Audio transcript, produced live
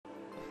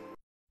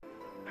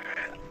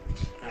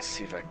Let's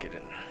see if I get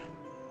in.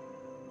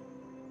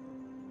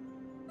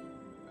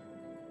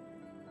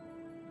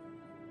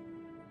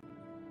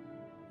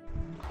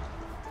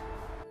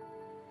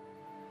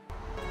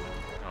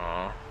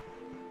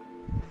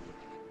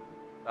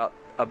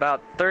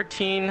 About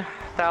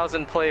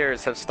 13,000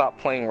 players have stopped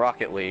playing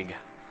Rocket League.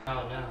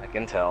 Oh no. I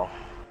can tell.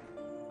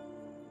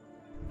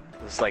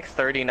 It was like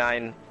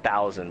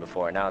 39,000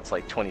 before, now it's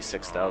like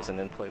 26,000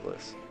 in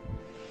playlists.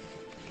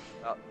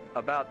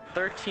 About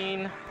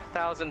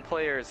 13,000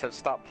 players have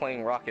stopped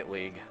playing Rocket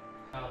League.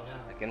 Oh no.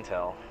 I can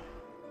tell.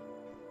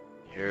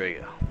 Here we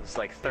go. It's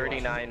like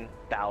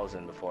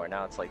 39,000 before,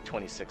 now it's like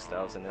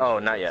 26,000. Oh,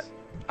 not yet.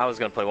 I was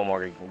gonna play one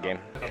more game.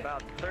 Okay.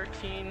 About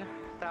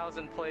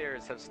 13,000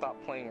 players have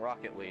stopped playing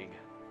Rocket League.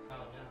 Oh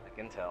no. I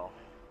can tell.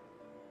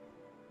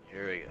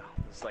 Here we go.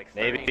 It's like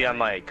maybe I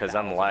might, because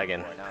I'm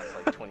lagging. Now it's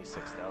like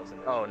 26,000.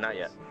 Oh, not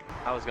yet.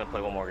 I was gonna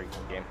play one more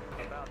game.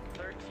 About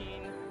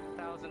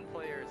 13,000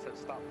 players have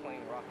stopped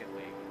playing Rocket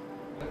League.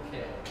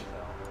 Okay.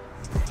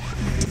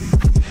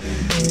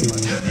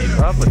 Keep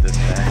up with this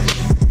match.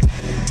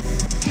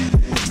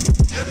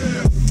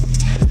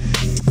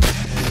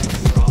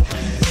 We're all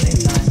playing at the same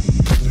time.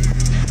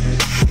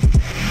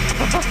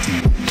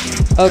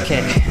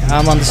 Okay,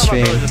 I'm on the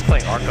stream. I was just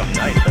playing Arkham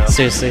Knight, though.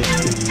 Seriously.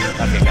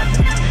 Okay,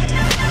 gotcha.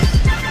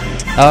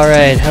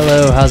 Alright,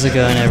 hello, how's it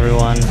going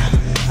everyone?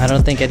 I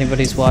don't think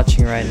anybody's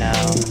watching right now.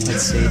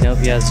 Let's see, nope,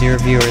 yeah, 0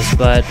 viewers,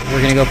 but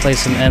we're gonna go play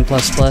some N++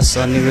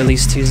 on New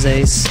Release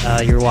Tuesdays.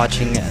 You're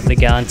watching the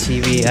Gallant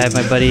TV. I have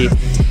my buddy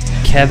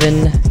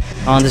Kevin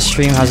on the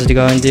stream. How's it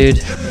going,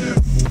 dude?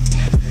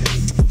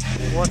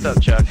 What's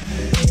up, Chuck?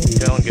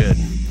 Going good.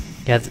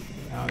 Yeah,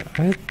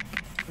 God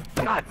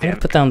I'm damn gonna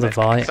put down the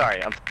volume.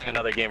 Sorry, I'm playing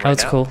another game right Oh,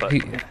 it's now. cool. But...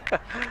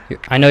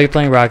 I know you're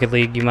playing Rocket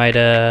League. You might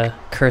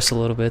curse a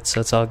little bit, so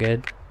it's all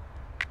good.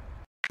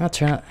 I'm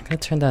gonna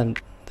turn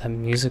that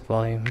music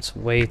volume. It's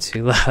way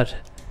too loud.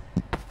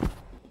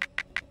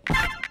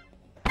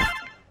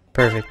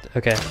 Perfect.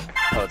 Okay.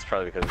 Oh, it's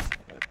probably because.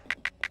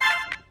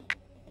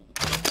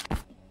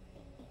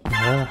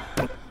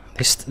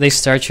 They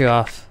start you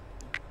off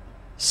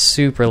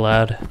super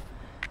loud.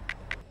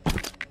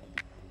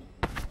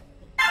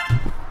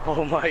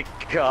 Oh my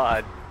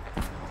god.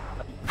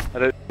 I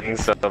don't think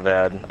so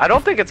bad. I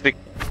don't think it's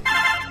because.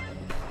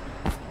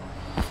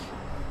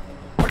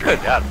 We're good,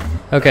 yeah.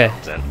 Okay.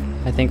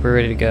 I think we're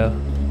ready to go.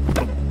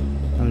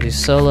 I'm gonna do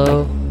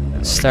solo.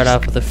 Start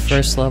off with the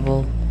first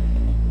level.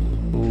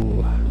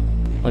 Ooh.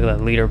 Look at that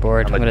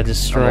leaderboard. I'm gonna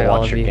destroy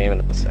all of you. Game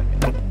in a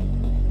second.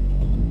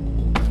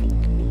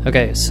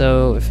 Okay,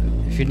 so if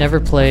you've never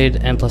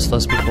played N++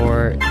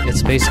 before,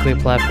 it's basically a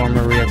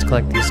platformer where you have to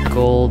collect these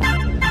gold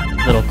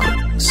little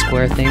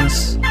square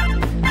things,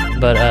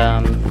 but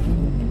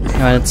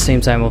at the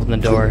same time open the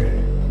door.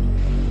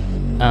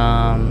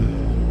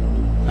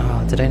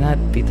 Oh, did I not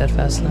beat that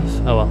fast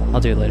enough? Oh well,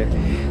 I'll do it later.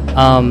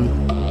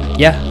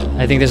 Yeah,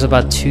 I think there's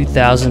about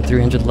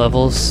 2,300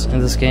 levels in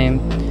this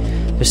game.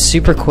 They're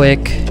super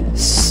quick.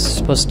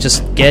 Supposed to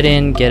just get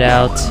in, get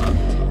out.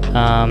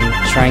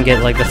 Try and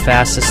get like the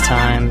fastest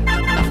time,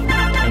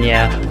 and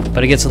yeah,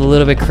 but it gets a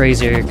little bit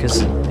crazier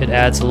because it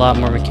adds a lot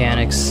more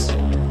mechanics,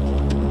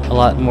 a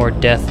lot more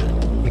death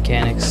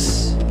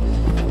mechanics.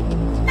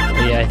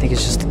 But yeah, I think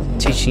it's just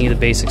teaching you the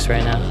basics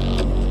right now.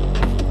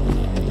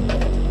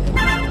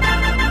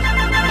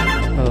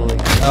 Holy,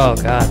 oh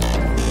god.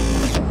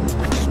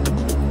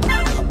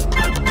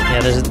 Yeah,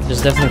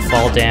 there's definitely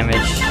fall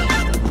damage.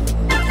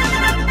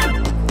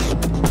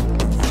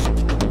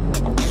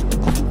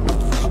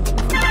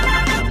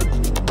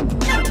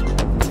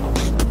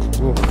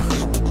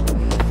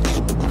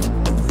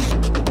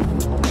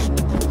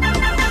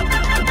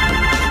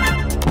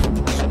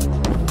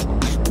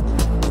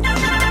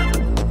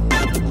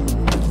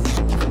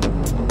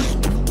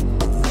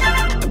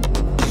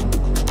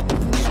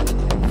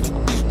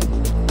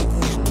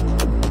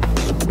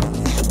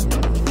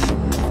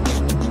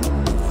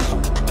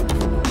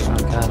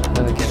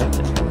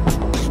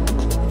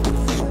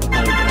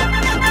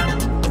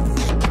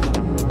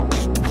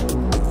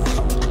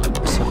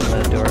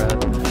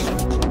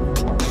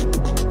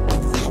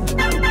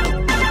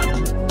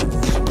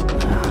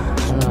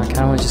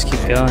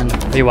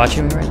 Are you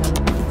watching me right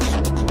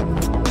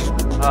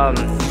now?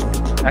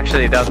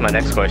 Actually, that was my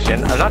next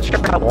question. I'm not sure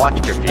how to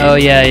watch your feed. Oh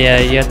yeah,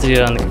 you have to do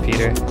it on the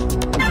computer.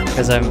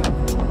 Because I'm...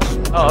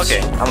 Oh,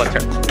 okay.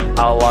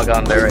 I'll log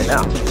on there right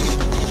now.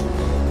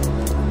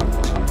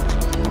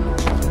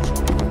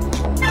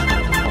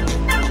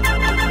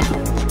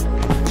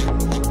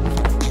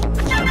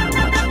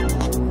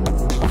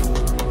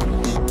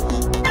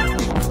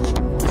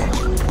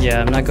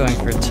 Yeah, I'm not going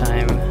for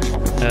time.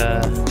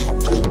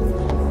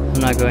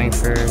 I'm not going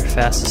for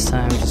fastest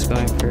time, just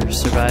going for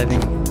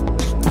surviving.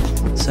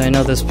 So I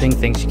know those ping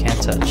things you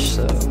can't touch,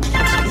 so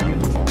that's good.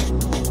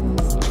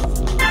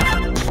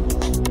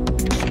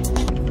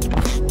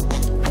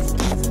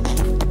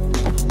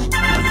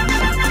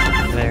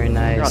 Very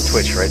nice. You're on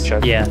Twitch, right,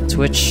 Chuck? Yeah,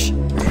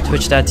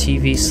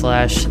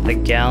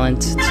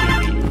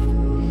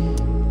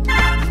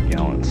 twitch.tv/thegallantTV.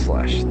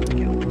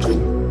 Gallant/thegallant.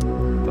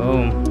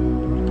 Boom.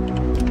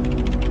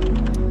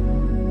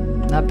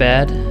 Not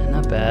bad,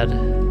 not bad.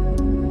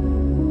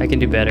 I can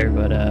do better,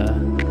 but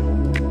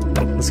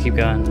let's keep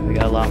going. We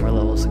got a lot more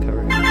levels to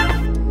cover.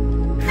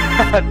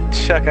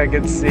 Chuck, I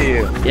can see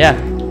you. Yeah.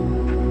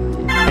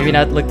 Have you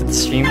not looked at the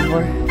stream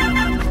before?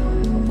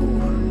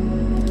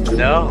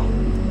 No.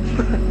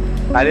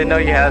 I didn't know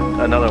you had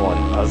another one.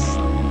 I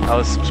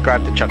was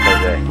subscribed to Chuck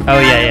Jose. Oh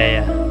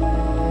yeah.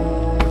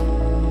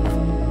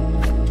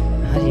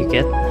 How do you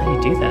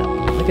do that?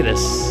 Look at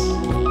this.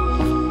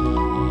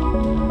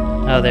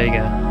 Oh, there you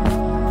go.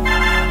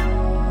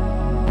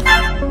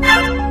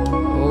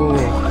 Ooh.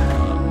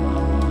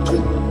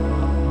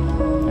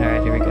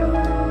 Alright, here we go.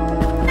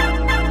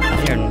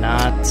 You're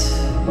not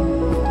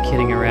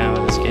kidding around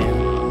with this game.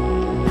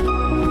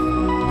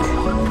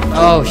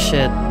 Oh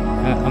shit.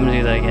 I'm gonna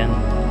do that again.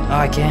 Oh,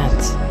 I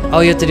can't. Oh,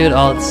 you have to do it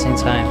all at the same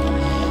time.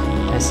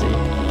 I see.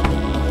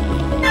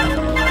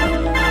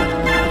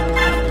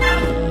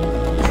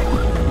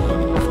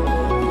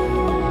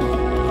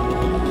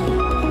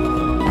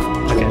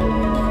 Okay.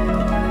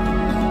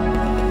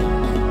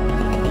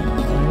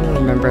 I don't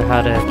remember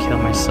how to kill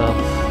myself.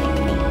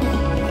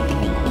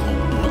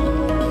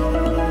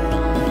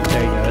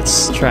 There you go.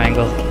 It's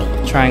triangle.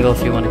 Triangle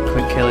if you want to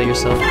quick kill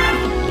yourself.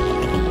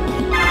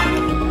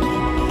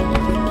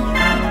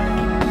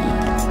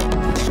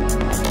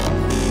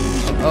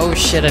 Oh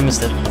shit, I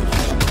missed it.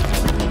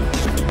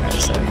 Alright,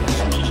 sorry.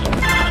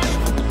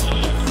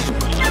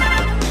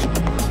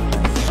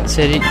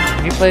 So,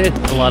 have you played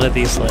a lot of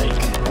these, like,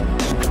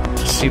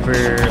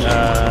 super,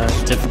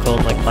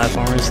 difficult, like,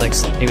 platformers? Like,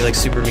 maybe, like,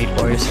 Super Meat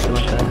Boy or something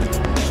like that?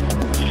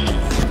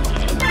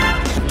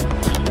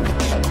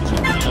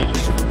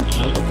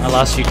 I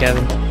lost you,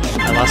 Kevin.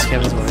 I lost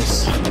Kevin's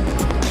voice.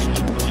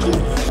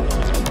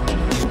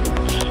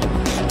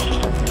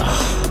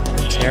 Oh,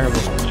 I'm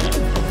terrible.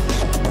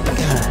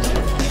 God.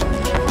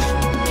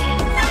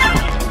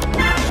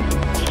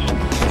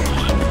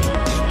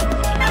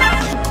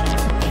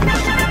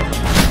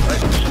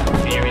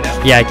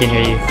 Yeah, I can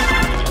hear you.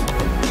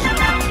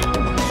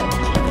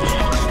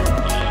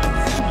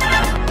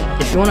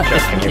 If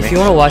you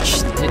wanna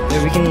watch,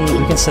 we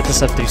can set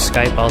this up through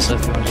Skype also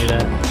if you wanna do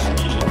that.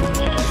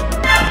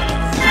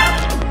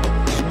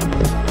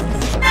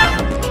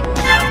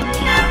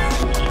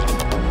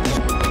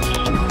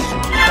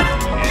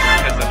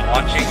 Because I'm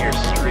watching your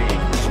stream.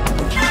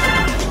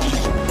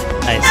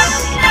 Nice.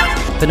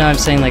 But no, I'm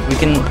saying like we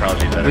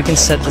can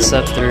set this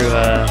up through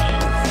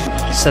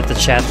set the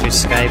chat through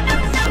Skype.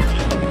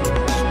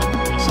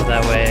 So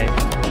that way.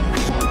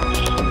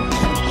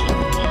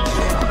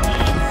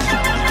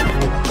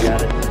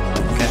 Got it.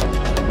 Okay.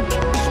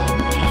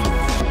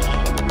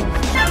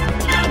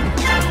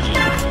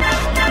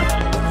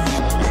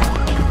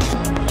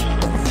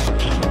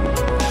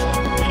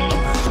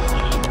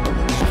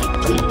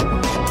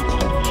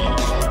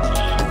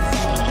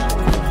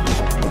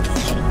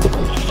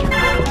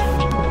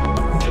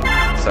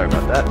 Sorry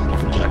about that.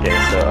 Okay,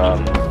 so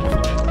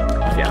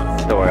yeah,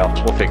 don't worry,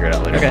 we'll figure it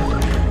out later. Okay.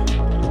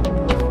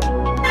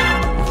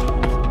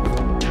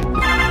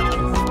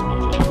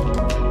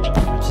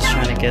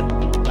 Get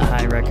a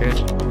high record.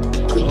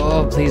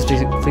 Oh, please be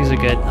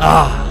good.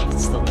 Ah, oh,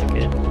 it's still not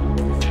good.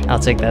 I'll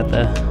take that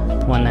though.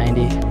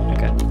 190.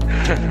 Okay.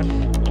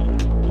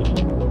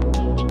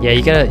 Yeah,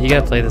 you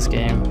gotta play this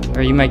game,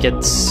 or you might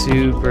get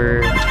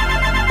super.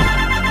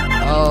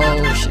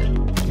 Oh shit!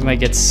 You might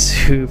get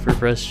super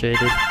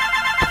frustrated.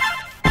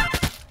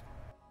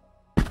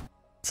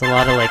 It's a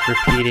lot of like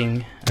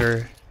repeating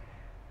or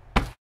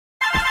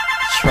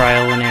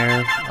trial and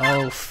error.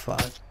 Oh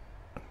fuck.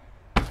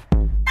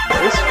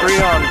 It's free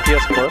on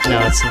PS Plus. No,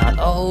 it's not.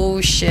 Oh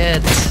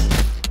shit!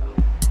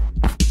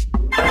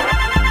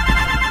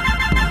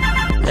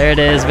 There it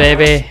is,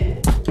 baby.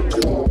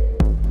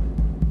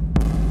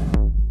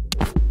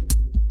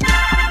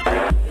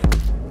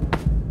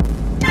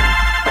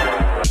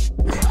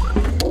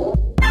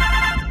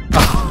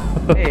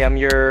 Hey, I'm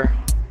your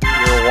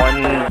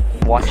one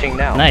watching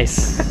now.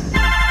 Nice.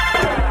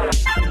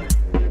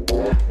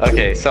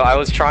 Okay, so I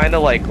was trying to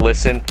like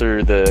listen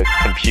through the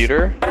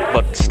computer,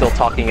 but still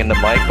talking in the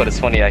mic, but it's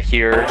funny, I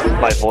hear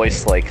my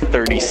voice like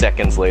 30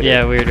 seconds later.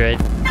 Yeah, weird, right?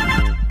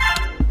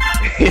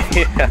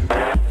 Yeah.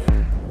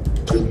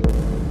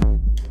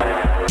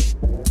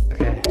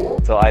 Okay.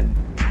 So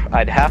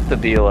I'd have to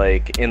be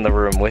like in the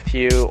room with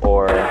you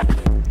or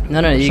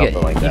No, you can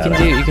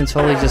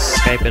totally just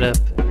Skype it up.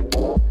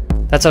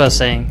 That's what I was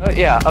saying.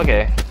 Yeah,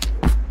 okay.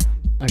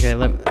 Okay,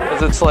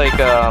 Because it's like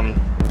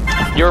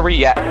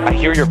I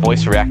hear your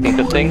voice reacting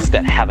to things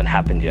that haven't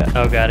happened yet.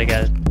 Oh, got it.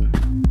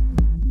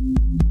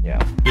 Yeah.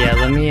 Yeah,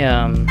 let me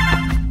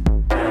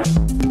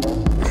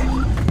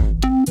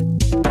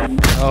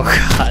Oh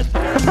god.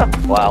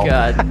 Wow.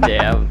 God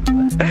damn.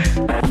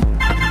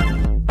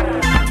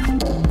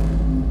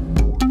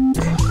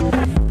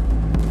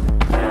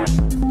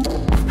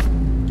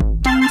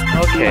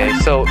 Okay,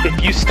 so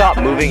if you stop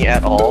moving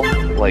at all,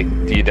 like,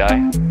 do you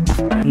die?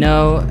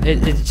 No,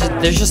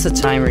 there's just a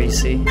timer you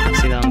see. You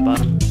see that on the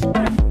bottom?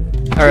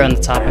 Or on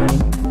the top, I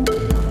mean.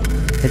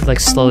 It like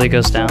slowly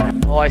goes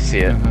down. Oh, I see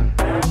it.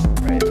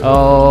 Mm-hmm. Right.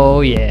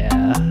 Oh yeah.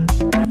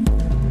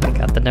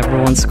 Got the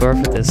 #1 score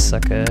for this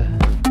sucker.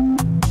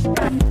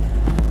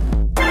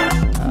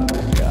 Oh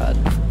god.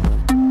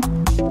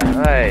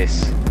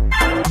 Nice.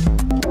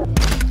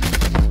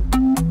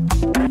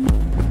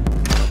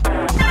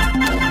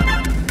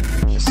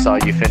 Just saw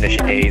you finish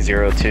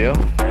A02.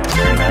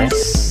 Very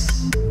nice.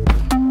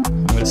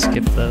 I'm gonna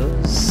skip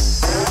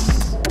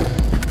those.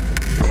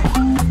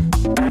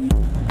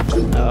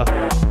 Oh.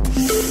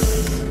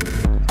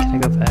 Can I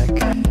go back?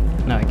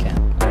 No, I can't.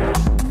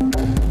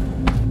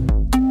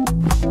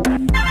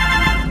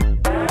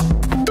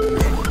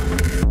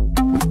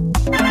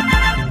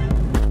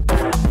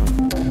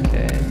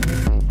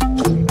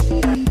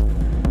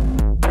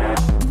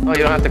 Oh,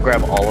 you don't have to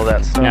grab all of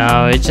that stuff?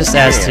 No, it just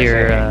adds to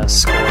your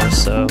score,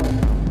 so...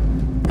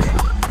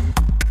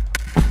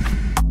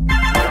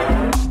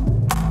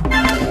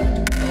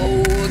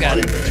 Oh, got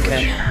it.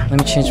 Okay, let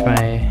me change my...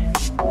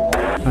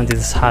 I'm gonna do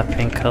this hot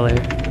pink color.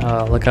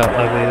 Oh, look how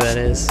ugly that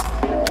is.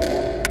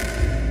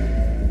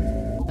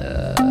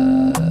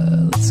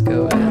 Let's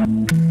go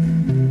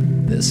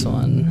with this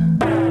one.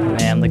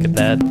 Man, look at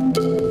that.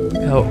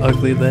 How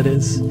ugly that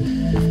is.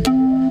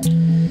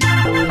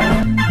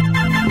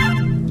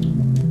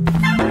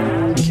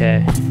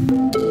 Okay,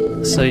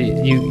 so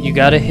you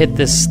gotta hit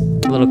this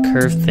little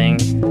curve thing.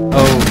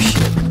 Oh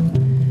shit!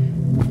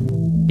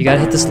 You gotta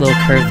hit this little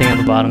curve thing at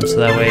the bottom so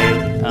that way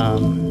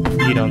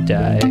you don't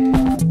die.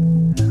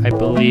 I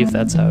believe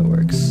that's how it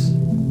works.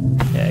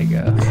 There you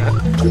go.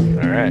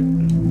 All right.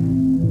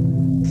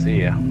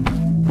 See ya.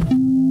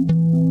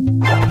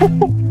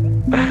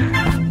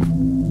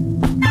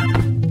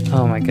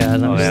 Oh my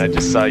god! Oh man, I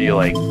just saw you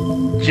like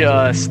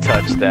just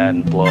touch that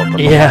and blow up.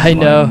 Yeah, I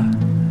know.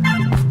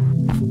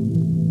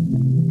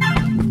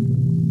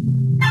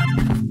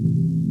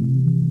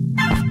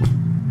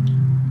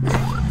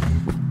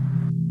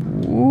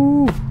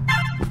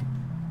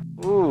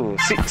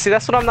 See,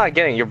 that's what I'm not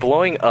getting. You're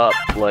blowing up,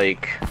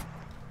 like,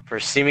 for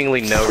seemingly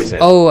no reason.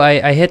 Oh,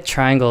 I hit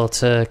triangle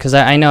to... Because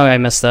I know I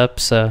messed up,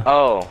 so...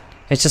 Oh.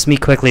 It's just me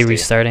quickly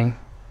restarting.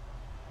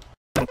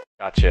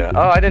 Gotcha.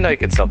 Oh, I didn't know you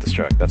could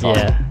self-destruct. That's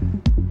awesome. Yeah.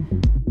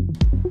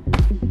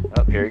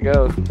 Oh, here you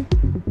go.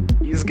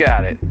 He's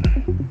got it.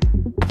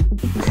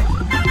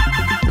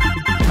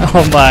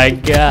 Oh my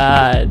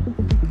god.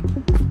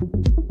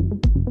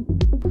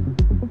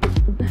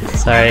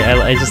 Sorry,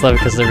 I just love it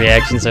because the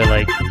reactions are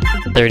like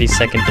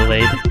 30-second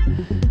delayed.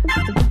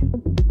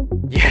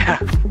 Yeah.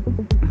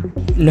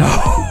 No.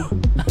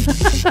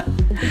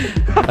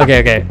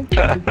 Okay.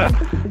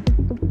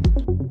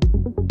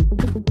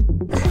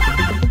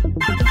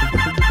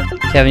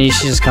 Kevin, you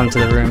should just come to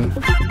the room.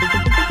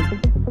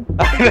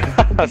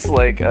 I was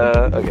like,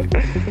 okay.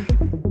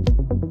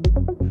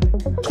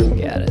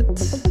 Got it.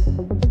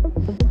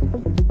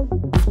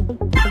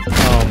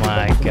 Oh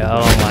my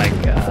god.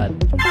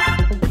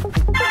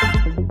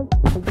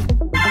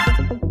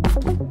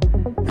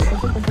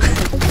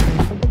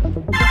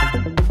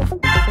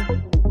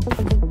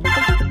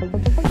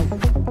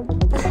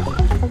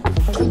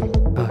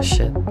 Oh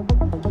shit.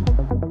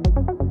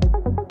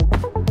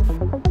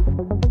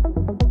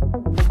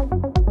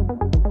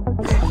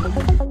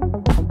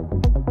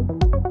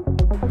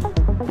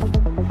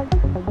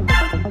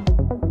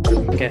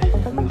 Okay,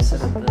 let me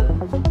set up the...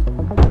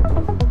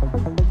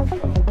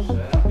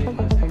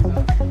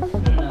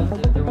 No,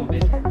 there won't be a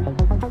camera.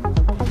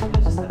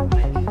 It's just that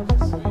mic.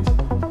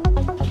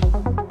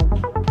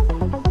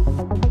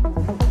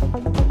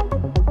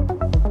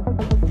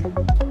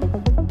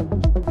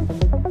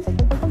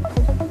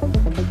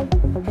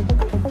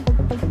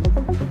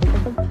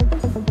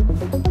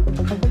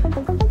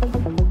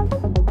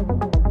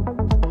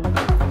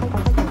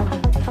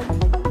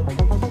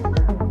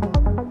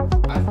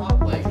 I thought,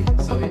 like,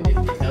 so it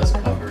does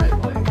cover it,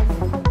 like...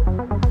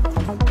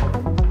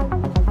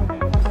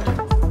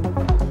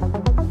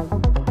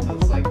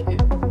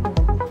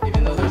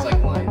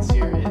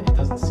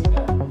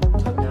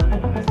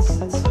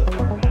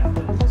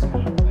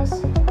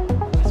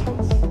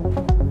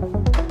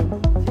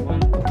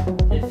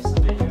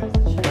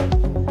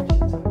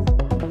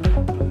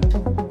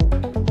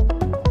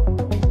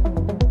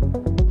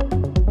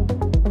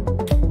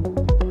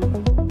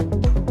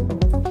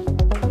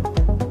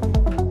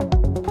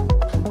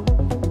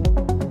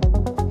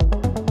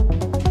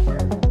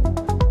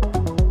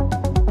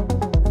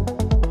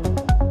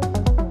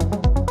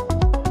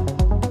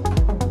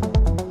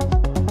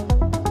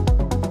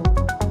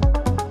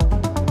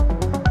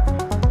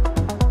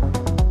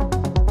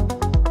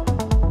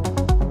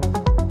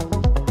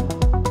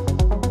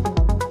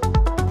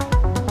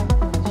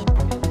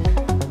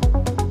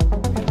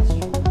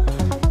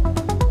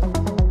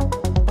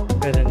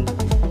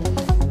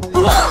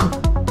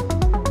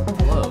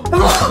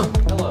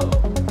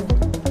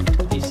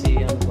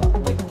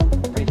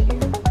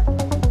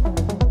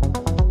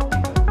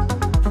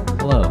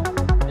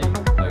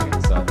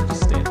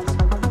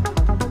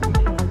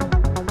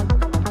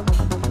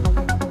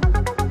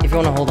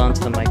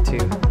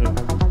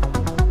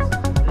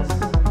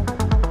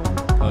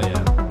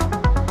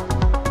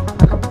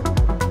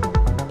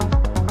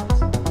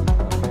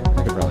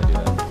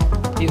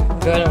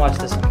 ahead and watch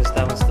this one because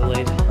that one's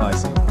delayed. Oh, I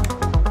see.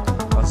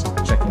 I was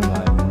checking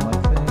my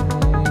mic thing.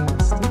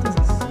 It still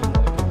doesn't seem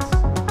like it's...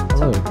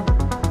 Hello.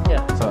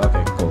 Yeah. So,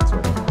 okay, cool. It's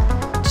working.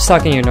 Just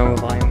talking your normal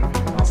volume.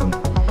 Awesome.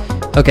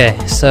 Okay,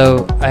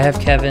 so I have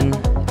Kevin.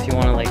 If you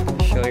want to like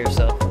show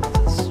yourself on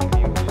the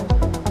stream.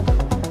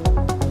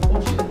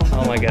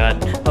 Oh my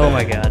god. Oh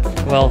my god.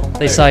 Well,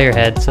 they saw your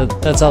head, so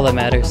that's all that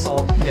matters.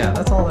 Oh, yeah,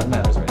 that's all that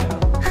matters right now.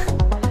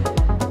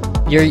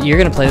 You're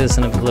gonna play this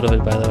in a little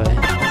bit, by the way.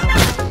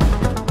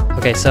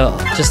 Okay, so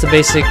just the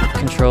basic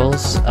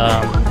controls.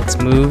 It's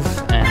move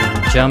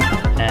and jump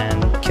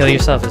and kill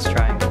yourself is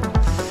triangle.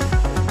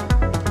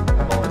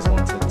 I've always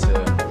wanted to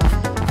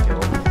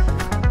kill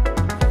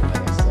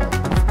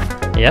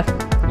myself. Yeah.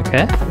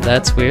 Okay,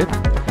 that's weird.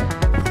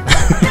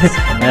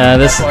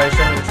 That's why you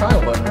showed me the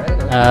triangle button,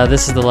 right?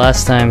 This is the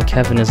last time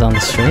Kevin is on the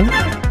stream,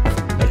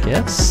 I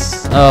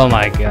guess. Oh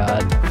my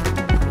god.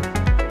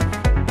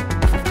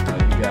 Oh,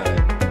 you got it.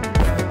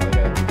 All I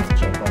gotta do is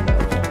jump on that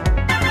wall.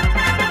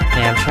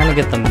 Yeah, I'm trying to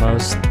get the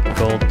most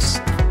gold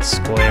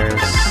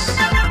squares.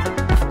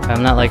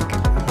 I'm not like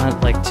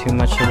too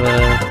much of a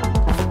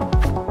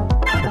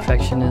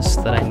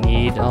perfectionist that I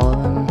need all of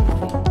them.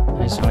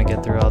 I just want to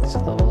get through all these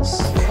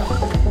levels.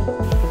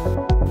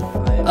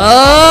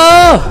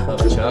 Oh!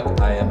 Chuck,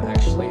 I am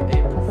actually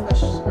a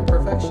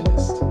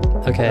perfectionist.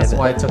 Okay. That's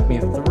why it took me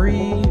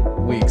 3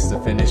 weeks to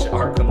finish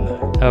Arkham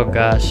Knight. Oh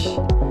gosh.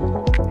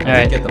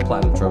 Alright. Get the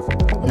platinum trophy.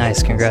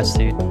 Nice, congrats,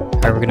 dude.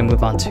 Alright, we're gonna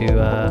move on to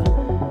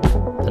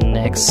the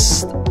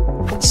next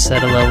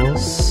set of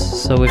levels.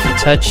 So if you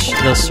touch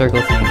those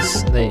circle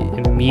things, they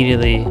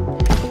immediately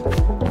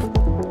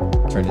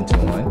Turned into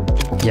a line.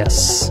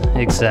 Yes,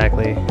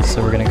 exactly.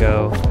 So we're gonna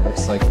go.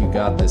 Looks like you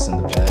got this in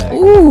the bag.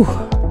 Ooh!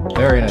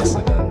 Very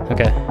nicely done.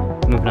 Okay,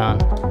 moving on.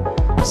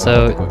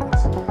 So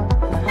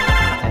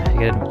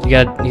yeah, you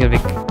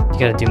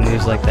gotta do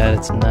moves like that.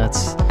 It's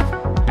nuts.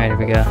 All right, here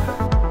we go.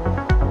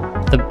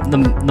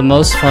 The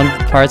most fun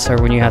parts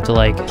are when you have to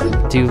like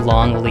do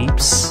long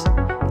leaps,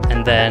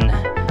 and then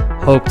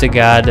hope to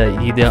God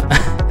that you don't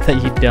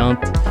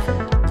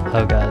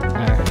Oh God. All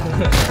right.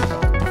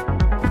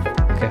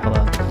 Okay, hold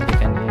on.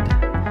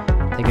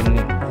 I think I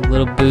need a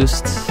little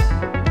boost.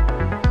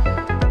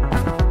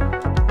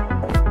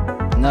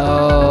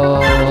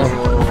 No.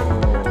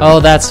 Oh,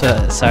 that's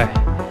what. Sorry.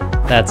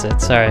 That's it.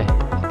 Sorry.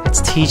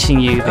 It's teaching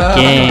you the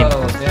game.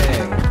 Oh,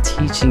 dang.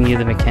 Teaching you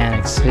the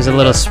mechanics. There's a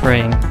little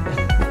spring. Try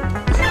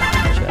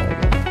that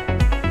again.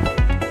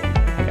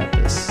 I got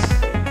this.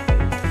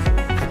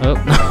 Oh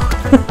no.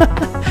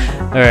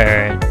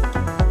 Alright.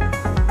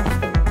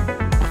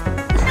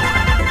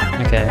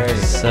 Okay,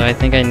 so I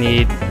think I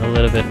need a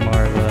little bit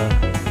more of a...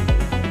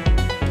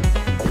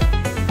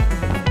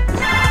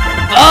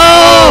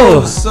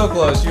 Oh! So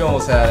close, you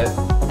almost had it.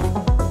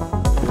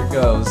 Here it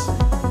goes.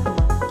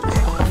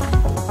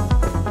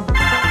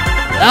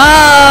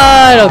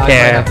 Ah, I don't I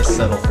care. might have to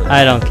settle for that.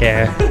 I don't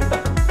care.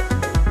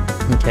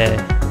 Okay.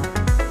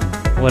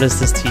 What is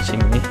this teaching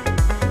me?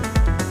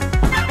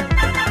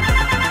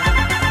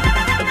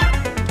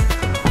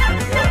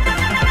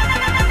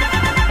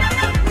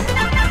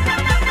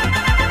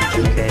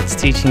 Okay, it's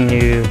teaching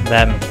you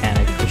that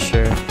mechanic for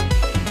sure.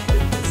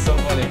 It's so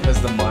funny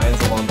because the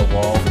mines along the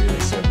wall really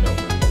serve no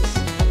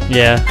purpose.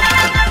 Yeah.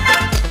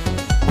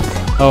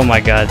 Oh my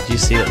god, did you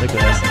see it? Look at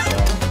that.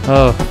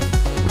 Oh.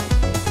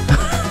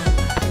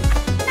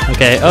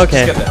 Okay,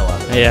 okay. Just get the hell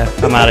out of here.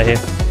 Yeah, I'm out of here.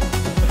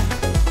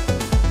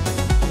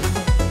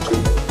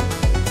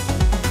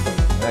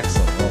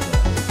 Excellent. Well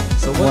done.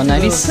 So what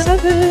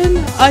 197!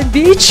 I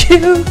beat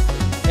you!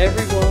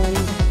 Everyone.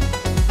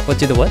 What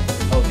do the what?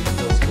 Oh,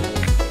 those gold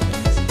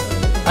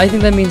things. I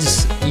think that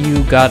means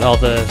you got all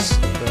the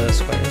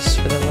squares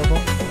for that level.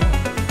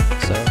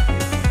 So,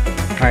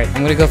 alright,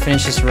 I'm gonna go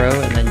finish this row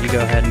and then you go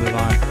ahead and move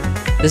on.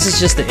 This is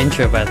just the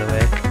intro, by the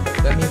way.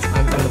 That means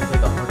I'm gonna play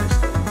the hardest.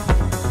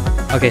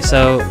 Okay,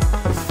 so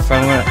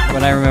from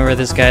what I remember,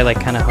 this guy like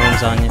kind of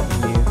hones on you,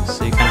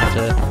 so you kind of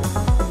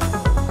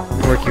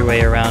have to work your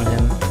way around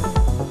him.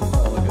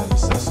 Oh, look at him,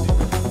 he's so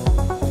stupid.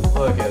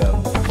 Look at him.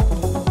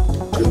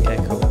 Okay,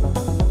 cool.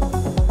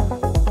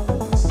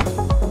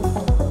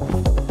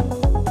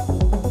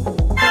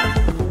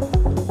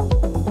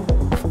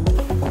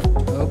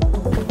 Oh,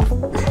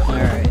 all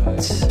right,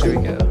 here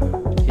we go.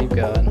 Keep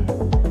going.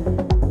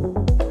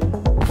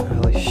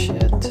 Holy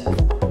shit.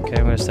 Okay,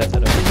 I'm gonna start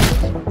that over.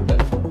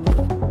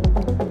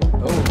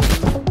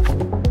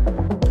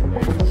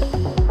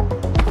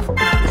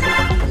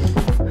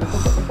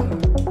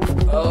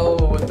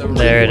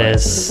 There it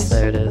is.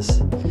 There it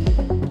is.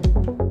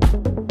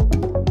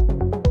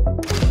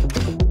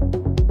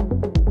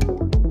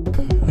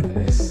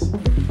 Nice.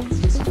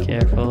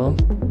 Careful.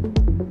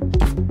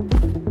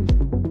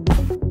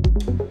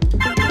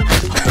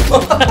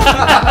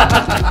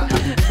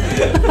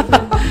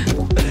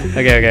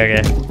 Okay.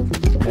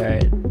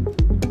 Alright.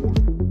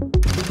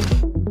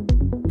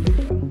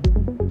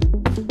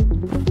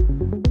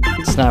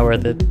 It's not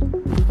worth it.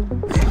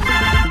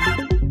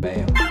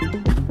 Bam.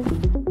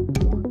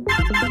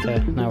 Okay,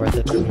 not worth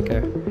it.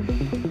 Okay.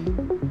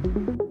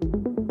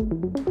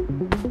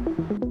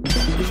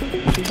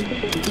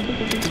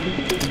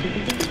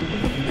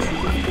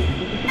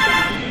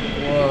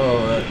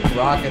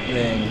 rocket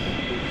thing.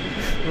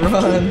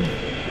 Run.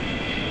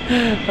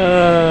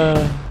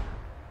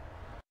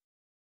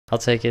 I'll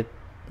take it.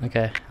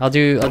 Okay, I'll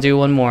do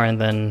one more and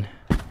then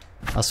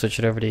I'll switch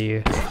it over to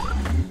you.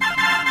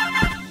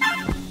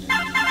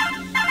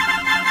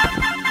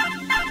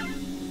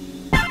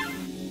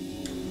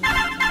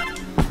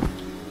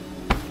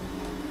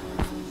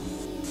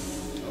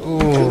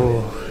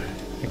 Ooh.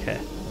 Okay.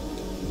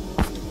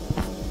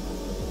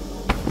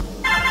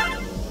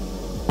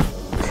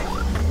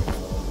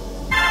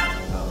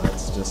 Oh,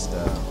 that's just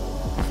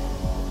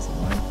it's a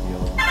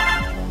minefield. I'm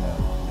trying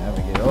to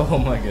navigate. Oh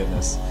my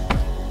goodness.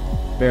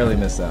 Barely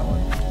missed that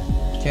one.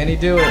 Can he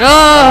do it? Oh!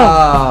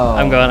 Oh,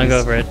 I'm going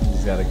for it.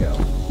 He's gotta go.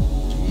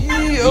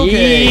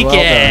 Okay, well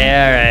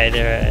done.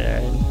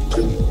 Alright.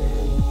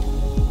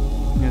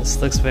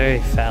 This looks very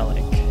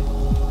phallic.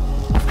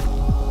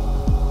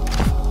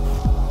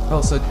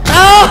 Oh, so...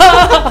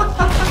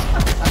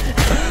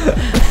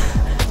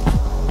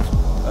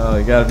 Oh,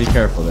 you gotta be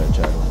careful there,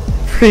 Chuck.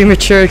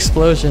 Premature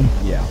explosion.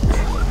 Yeah.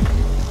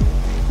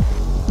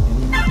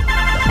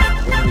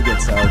 And he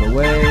gets out of the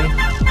way,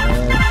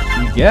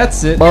 and he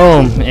gets it.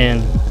 Boom!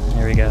 In.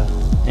 There we go.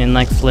 In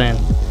like Flynn.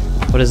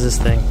 What is this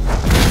thing?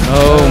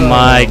 Oh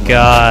my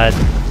god.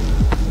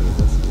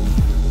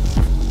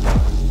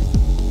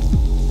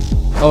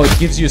 Oh, it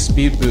gives you a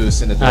speed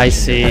boost in the I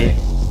see.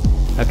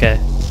 Okay.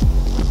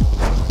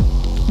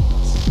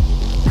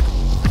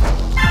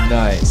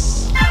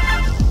 Nice.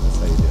 That's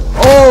how you do it.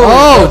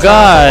 Oh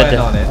god!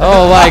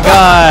 Oh my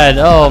god!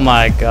 Oh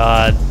my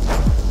god.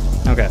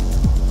 Okay.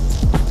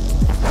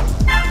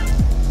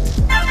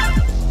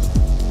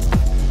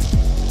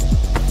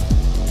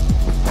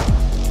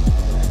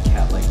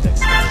 Cat-like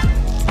dexterity.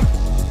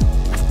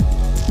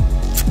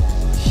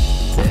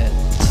 Shit.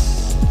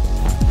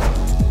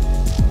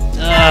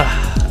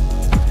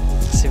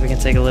 Let's see if we can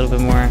take a little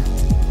bit more.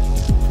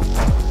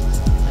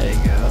 There you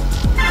go.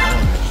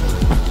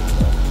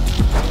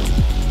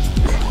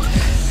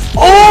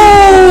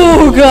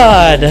 Oh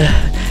god!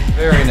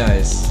 Very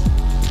nice.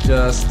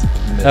 Just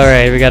missed.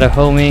 Alright, we got a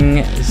homing,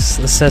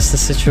 assess the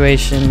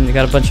situation, we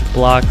got a bunch of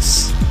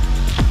blocks. I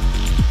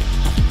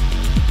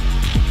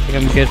think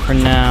I'm good for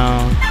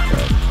now.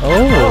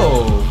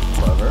 Oh,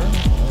 clever.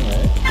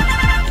 Alright.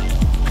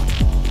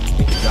 I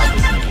think you got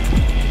this thing.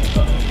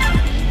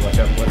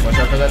 Uh-oh. Watch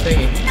out for that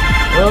thingy.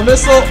 Oh,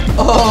 missile!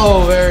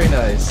 Oh, very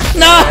nice.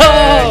 No!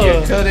 And you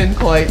couldn't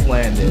quite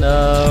land it.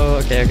 No,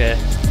 okay.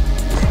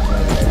 Not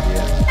a good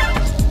idea.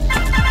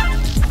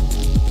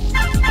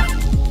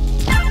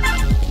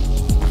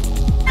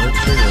 No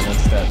trigger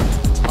once that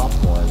top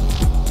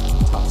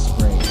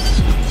spring.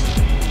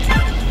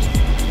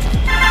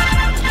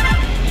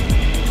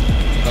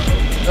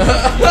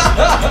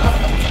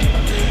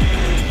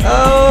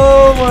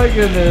 Oh my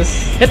goodness.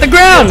 Hit the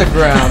ground! Hit the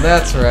ground,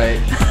 that's right.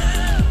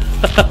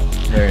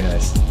 Very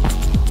nice.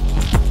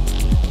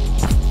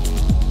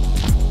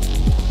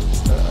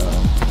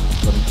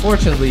 But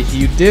unfortunately,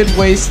 you did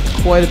waste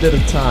quite a bit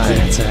of time.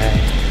 That's alright.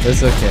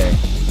 It's okay.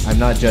 I'm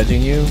not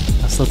judging you.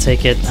 I'll still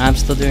take it. I'm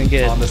still doing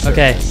good. On the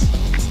Okay,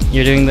 surface.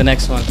 you're doing the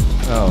next one.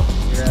 Oh.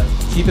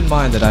 Keep in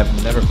mind that I've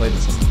never played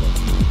this one before.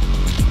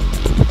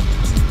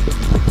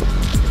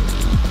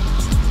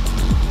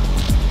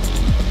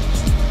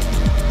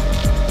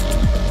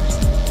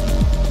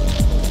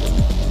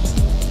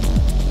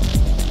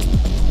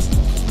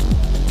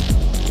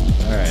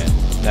 Alright,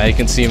 now you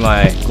can see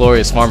my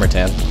glorious farmer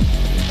tan.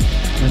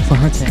 My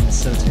farmer tank is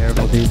so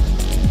terrible, dude.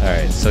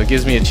 Alright, so it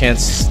gives me a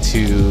chance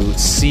to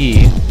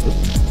see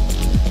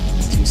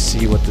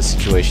what the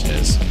situation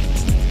is.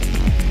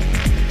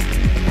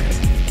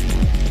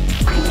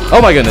 Oh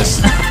my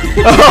goodness!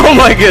 Oh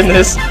my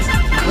goodness!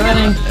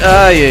 Running.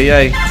 Ay, ay,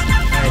 ay.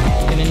 Alright,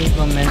 you're gonna need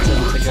momentum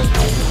to go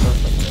through yourself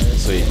like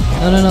this. Sweet.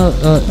 No.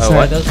 Sorry,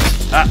 what? those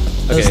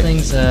Okay.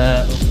 things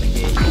open the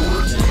gate.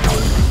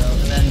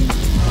 And then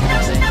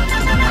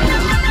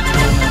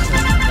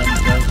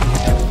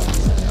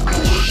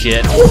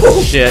Shit.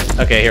 Shit.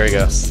 Okay, here we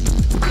go.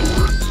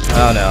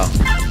 Oh no.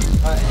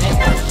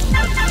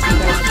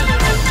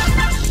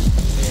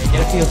 Get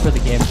a feel for the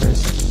game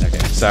first. Okay,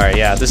 sorry,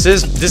 yeah, this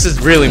is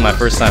really my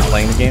first time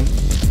playing the game.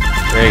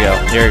 There you go,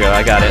 here we go,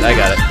 I got it. Very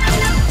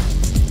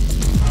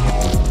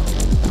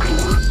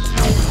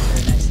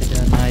nicely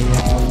done. Now you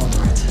have one more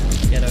part.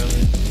 Get over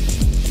it.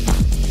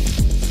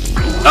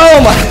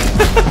 Oh my!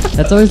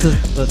 That's always the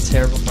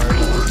terrible part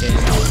about this game,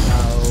 is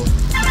how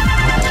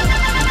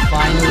you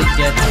finally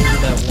get through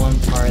that one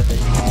part that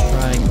you've been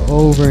trying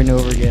over and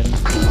over again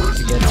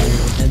to get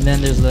through, and then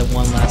there's that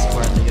one last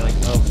part that you're like,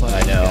 oh fuck.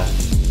 I know.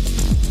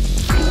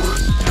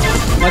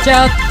 Watch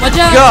out! Watch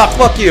out! God,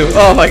 fuck you!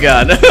 Oh my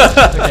god.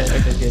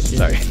 Okay, good.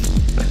 Sorry.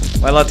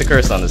 Am I allowed to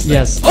curse on this thing?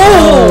 Yes.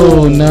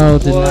 Oh! No,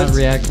 did What? not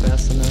react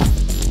fast enough.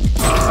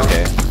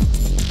 Okay.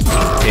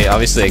 Okay,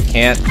 obviously I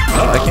can't.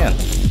 Oh, I can.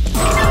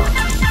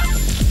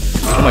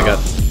 Oh my god.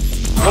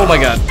 Oh my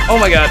god. Oh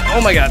my god.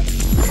 Oh my god.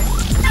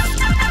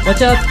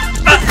 Watch out!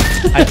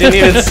 I didn't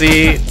even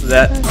see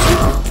that.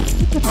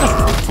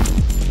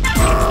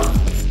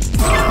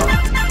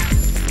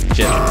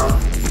 Shit.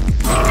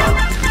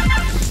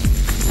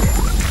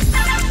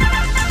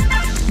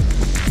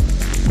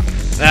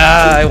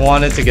 I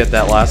wanted to get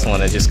that last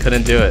one, I just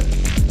couldn't do it.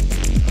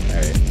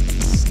 Alright,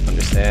 let's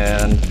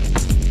understand.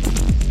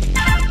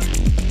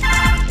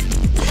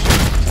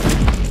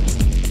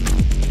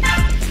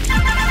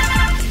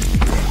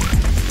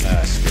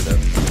 Ah, screwed up.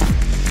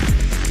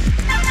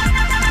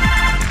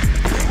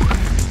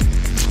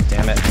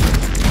 Damn it.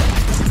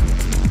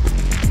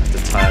 At the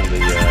time the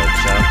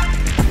jump.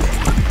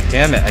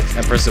 Damn it,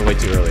 I pressed it way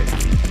too early.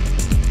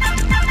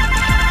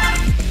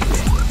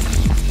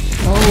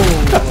 Oh,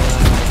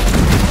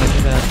 look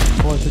at that.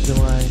 4th of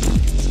July.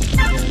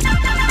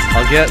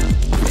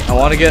 I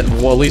want to get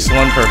well, at least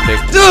one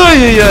perfect.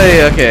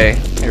 Okay,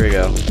 here we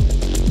go.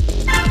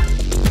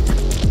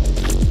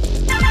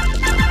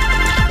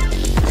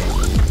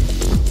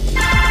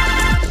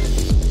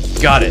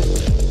 Got it.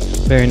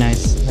 Very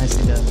nice.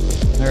 Nicely done.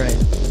 Alright.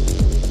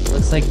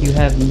 Looks like you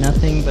have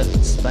nothing but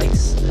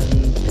spikes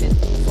and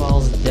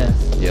pitfalls of death.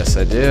 Yes,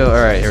 I do.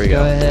 Alright, here we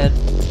go. Go ahead.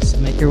 Just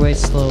make your way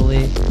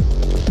slowly.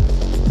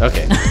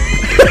 Okay.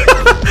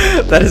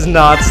 That is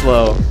not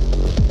slow.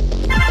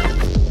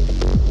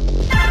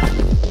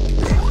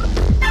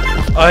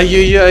 Okay,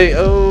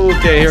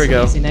 here we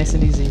go. Easy, nice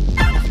and easy.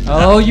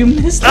 Oh, you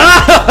missed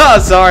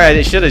it. Sorry,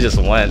 I should have just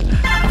went.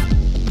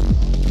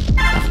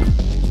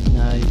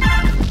 No,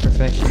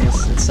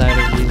 perfectionist inside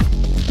of you.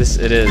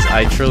 It is.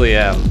 I truly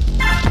am.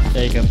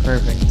 There you go,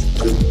 perfect.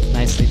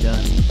 Nicely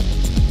done.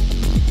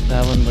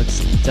 That one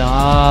looks...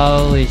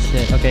 Holy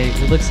shit. Okay,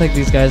 it looks like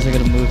these guys are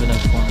gonna move in a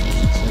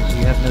formation, so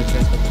you have no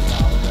choice but to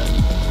follow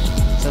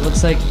them. So it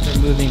looks like they're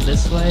moving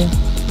this way.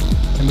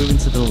 They're moving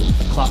to the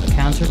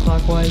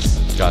counterclockwise.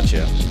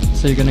 Gotcha.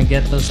 So you're gonna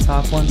get those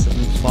top ones and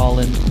then fall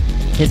in.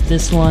 Hit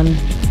this one.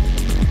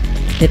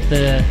 Hit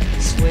the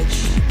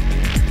switch.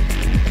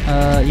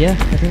 Yeah,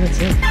 I think that's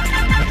it.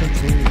 Nothing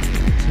too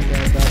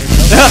bad about it.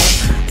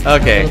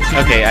 Okay,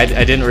 okay, I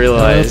didn't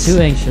realize. A little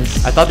too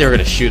anxious. I thought they were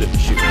gonna shoot me,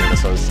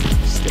 so I was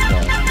just getting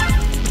going.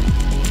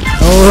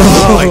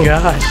 Oh my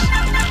gosh.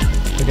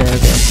 Okay.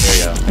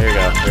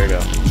 Here we go.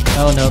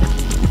 Oh nope.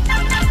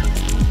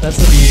 That's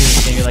the beauty of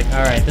this thing. You're like,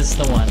 alright, this is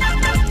the one.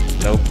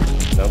 Nope.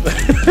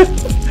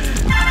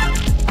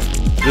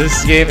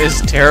 This game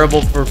is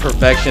terrible for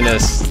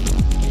perfectionists.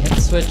 Hit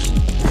the switch.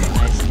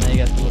 Nice, now you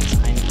got the little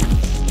tiny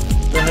ones.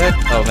 What the heck?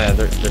 Oh man,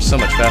 they're so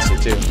much faster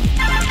too.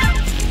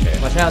 Okay.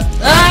 Watch out.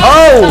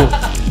 Oh!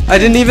 I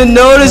didn't even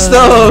notice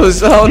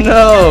those! Oh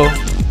no!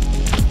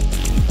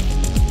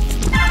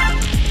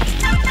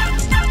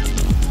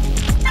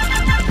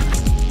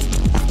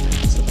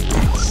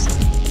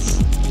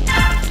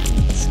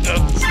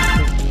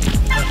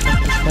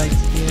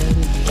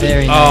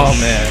 Very nice. Oh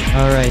man.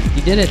 Alright,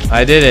 you did it.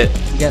 I did it.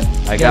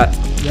 I got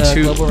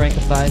two. Global rank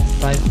of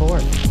 554.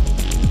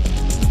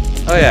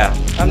 Oh yeah.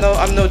 I'm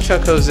no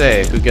Chuck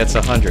Jose who gets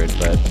 100,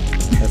 but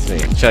that's me.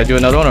 Should I do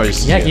another one or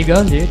just Yeah, keep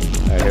going, dude.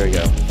 Alright, here we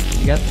go.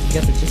 You got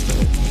the gist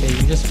of it. Okay,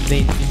 you're just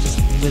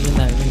within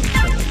that ring.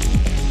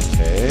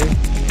 Okay.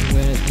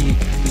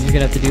 You're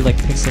gonna have to do like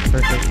pixel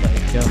perfect like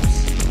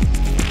jumps.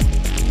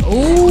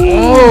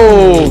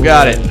 Oh,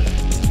 got it.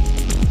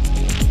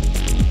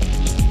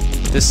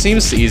 This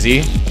seems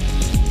easy.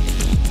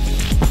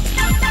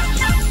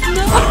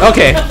 No.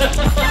 Okay.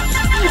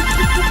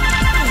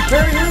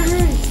 Hurry.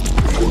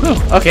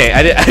 Okay,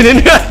 I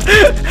didn't.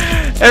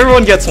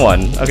 Everyone gets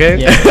one. Okay.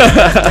 Yeah.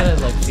 Gotta,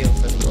 like, feel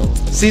for the level.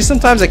 See,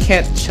 sometimes I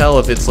can't tell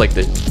if it's like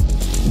the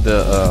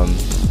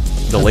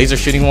laser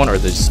shooting one or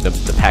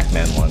the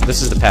Pac-Man one.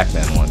 This is the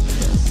Pac-Man one.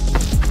 Yes.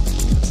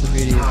 That's the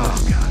beauty of it. Oh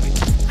god,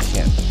 I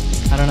can't.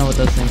 I don't know what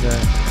those things are,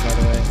 by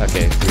the way.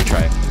 Okay,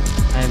 retry.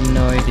 I have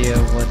no idea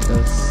what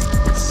those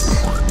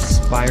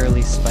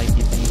spirally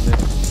spiky things are.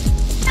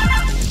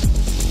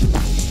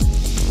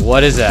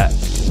 What is that?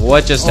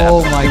 What just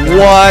happened? Oh my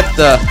god. What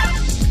the?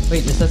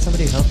 Wait, is that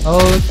somebody who helped?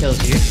 Oh, it kills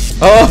you.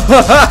 Oh!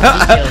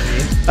 It kills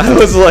you. I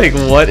was like,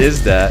 what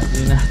is that?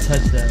 Do not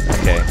touch that.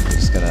 Okay,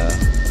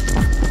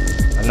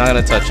 I'm not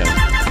gonna touch him.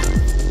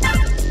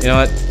 You know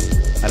what?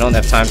 I don't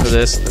have time for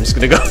this. I'm just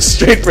gonna go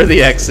straight for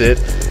the exit.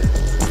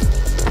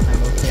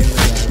 I'm okay with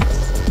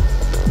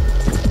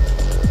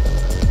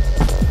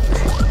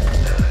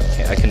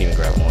that. I couldn't even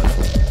grab one.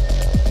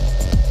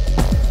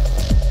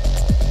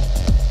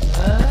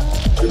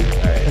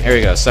 Alright, here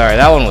we go. Sorry,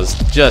 that one was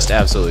just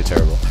absolutely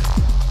terrible.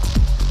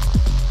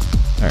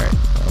 Alright.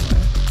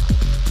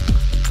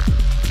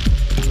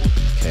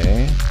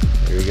 Okay,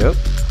 here we go.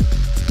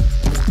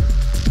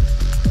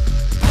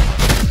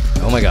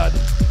 Oh my god.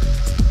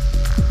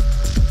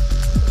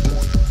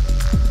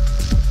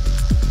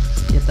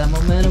 Get that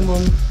momentum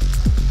on.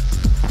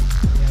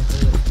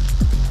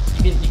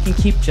 You can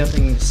keep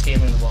jumping and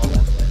scaling the wall that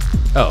way.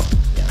 Oh.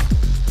 Yeah.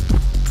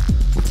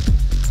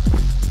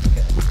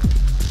 Okay.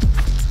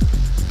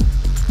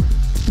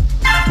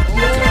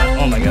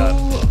 Oh my god.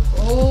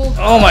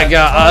 Oh my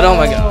god. Oh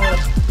my god.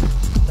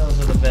 Those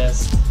are the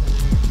best.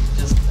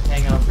 Just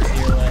hang on for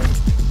dear life.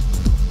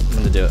 I'm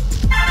gonna do it.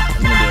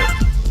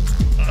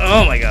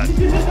 Oh my god.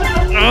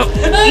 Oh.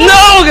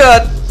 No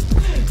god!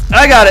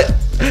 I got it.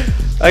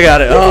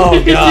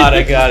 Oh god,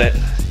 I got it.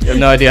 You have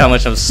no idea how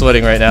much I'm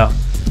sweating right now.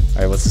 Alright,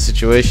 Alright, what's the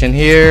situation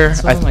here?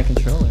 What's wrong with my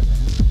controller, man?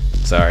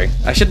 Sorry.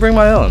 I should bring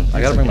my own. I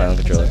gotta bring my own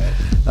controller.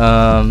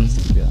 Alright.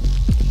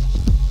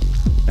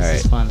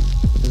 This is fun.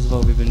 This is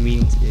what we've been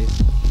meaning to do.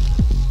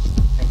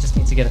 I just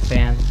need to get a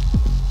fan.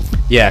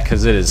 Yeah,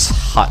 because it is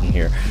hot in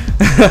here.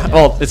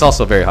 Well, it's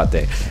also a very hot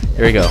day.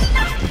 Here we go.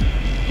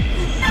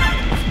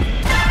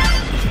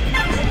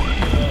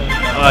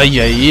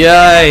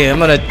 Ay, I'm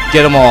gonna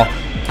get them all.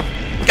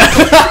 You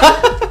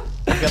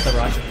got the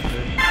rocket.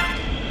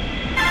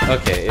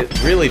 Okay,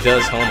 it really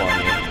does home on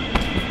you.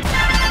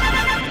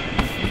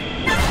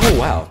 Oh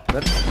wow,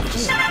 that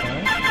just...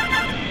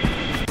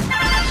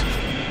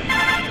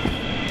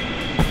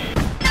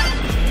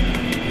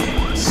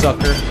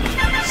 Sucker.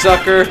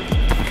 Sucker.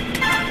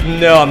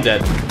 No, I'm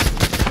dead.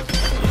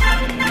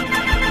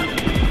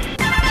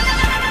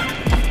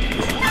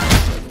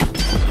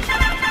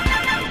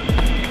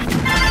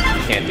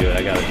 Can't do it,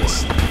 I gotta go.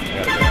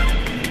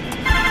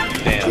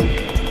 Damn.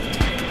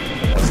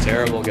 That was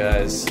terrible,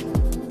 guys.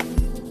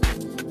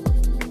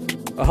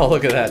 Oh,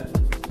 look at that.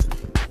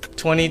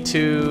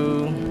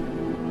 22...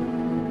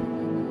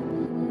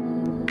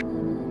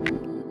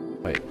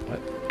 Wait, what?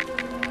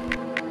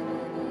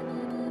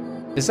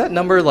 Is that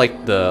number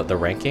like the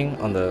ranking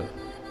on the...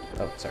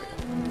 Oh, sorry.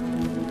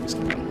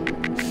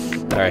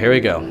 Alright, here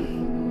we go.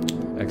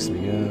 X to be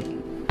good.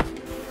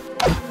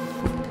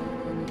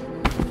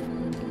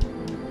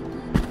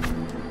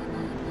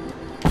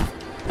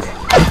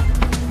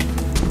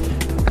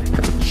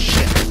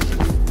 Shit.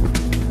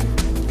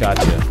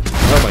 Gotcha.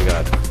 Oh my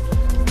god.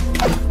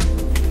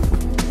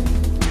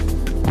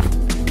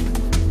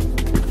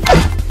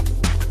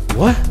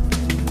 What?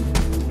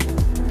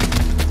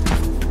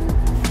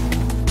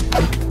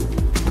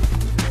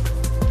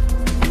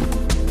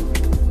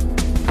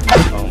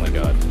 Oh my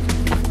god.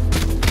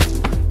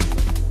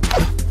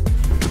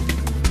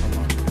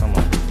 Come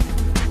on.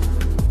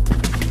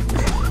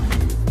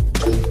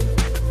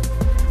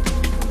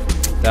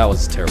 That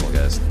was terrible,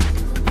 guys.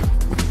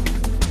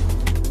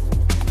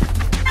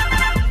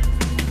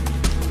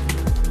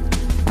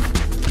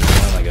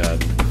 Oh my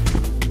god.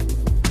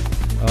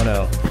 Oh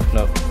no.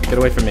 No. Get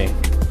away from me.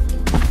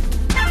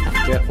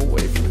 Get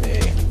away from me.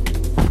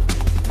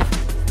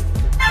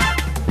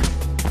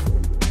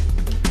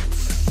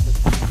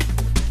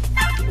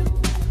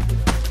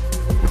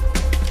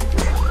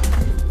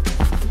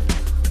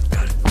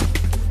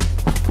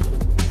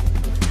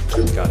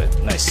 Got it.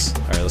 Nice.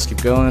 Alright, let's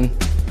keep going.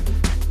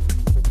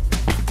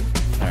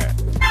 Alright.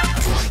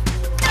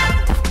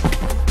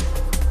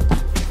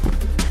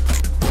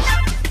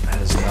 That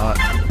is not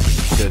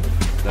good.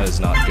 That is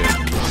not good.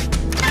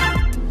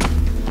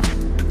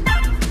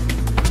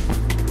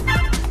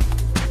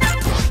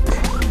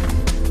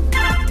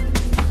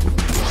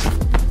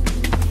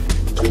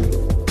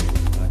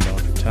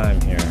 Time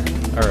here,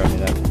 or I mean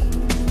that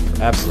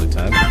absolute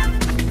time.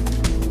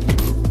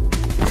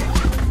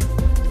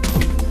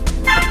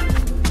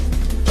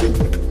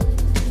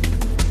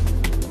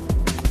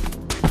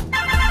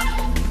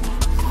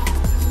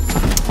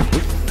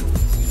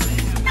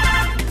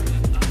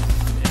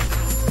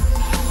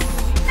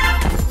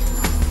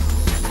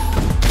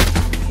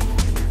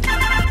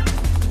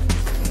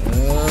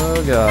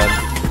 Oh god.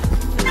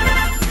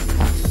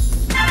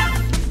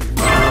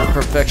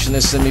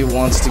 Perfectionist in me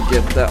wants to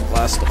get that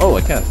last. Oh,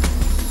 I can.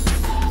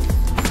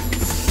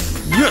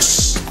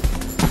 Yes!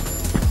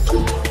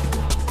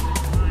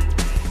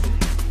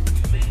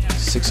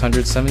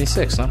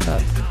 676, not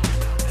bad.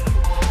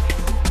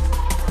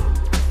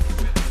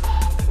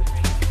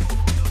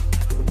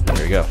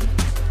 There we go.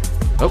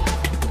 Oh.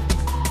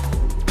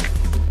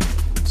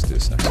 Let's do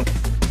this next one.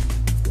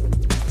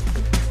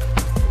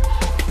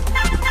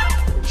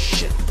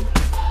 Shit.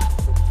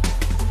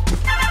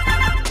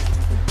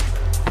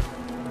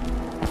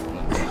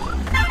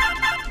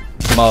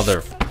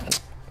 Mother.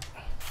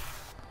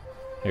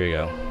 Here you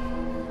go.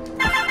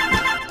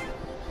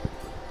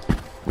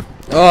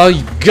 Oh,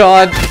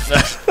 God!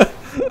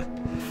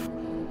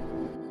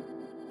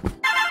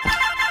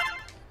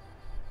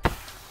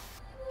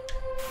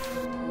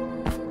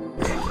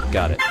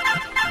 Got it.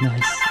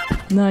 Nice.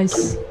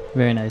 Nice.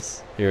 Very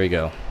nice. Here we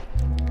go.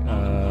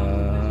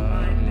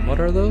 What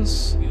are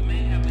those?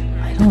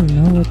 I don't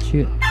know what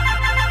you...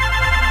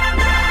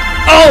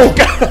 Oh,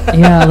 God!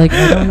 Yeah, like,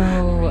 I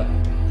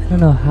don't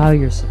know how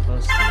you're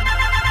supposed to.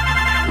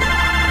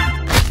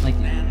 Like,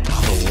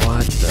 Oh,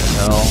 what the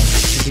hell?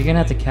 you're gonna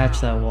have to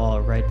catch that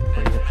wall right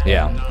before you hit the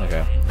Yeah,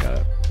 okay, got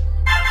it.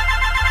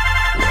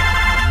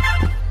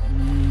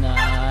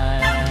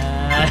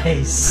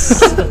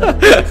 Nice.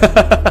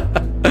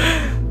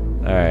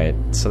 Alright,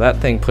 so that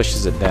thing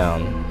pushes it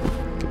down.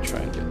 Could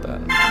try and get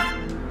that.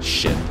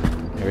 Shit.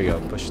 Here we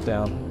go, push it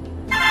down.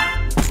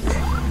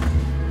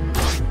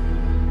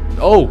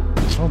 Oh!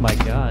 Oh my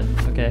god.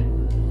 Okay.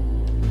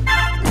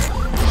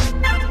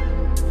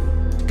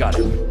 Got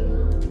it.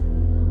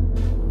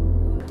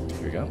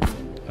 Here we go.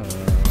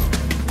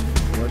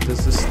 What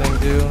does this thing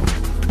do?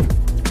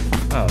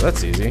 Oh,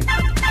 that's easy.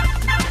 Probably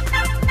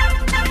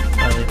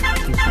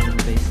teach them the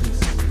basics.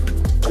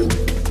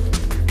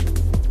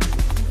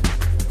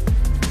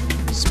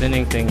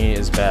 spinning thingy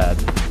is bad.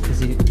 Because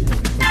he'll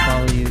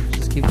follow you.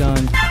 Just keep going.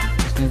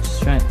 He's gonna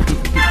just try.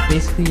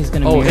 Basically, he's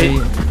gonna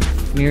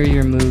mirror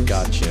your moves.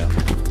 Gotcha.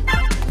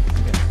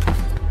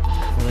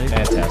 Well,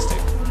 Fantastic.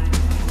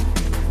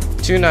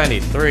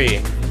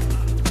 293.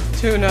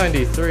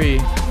 293.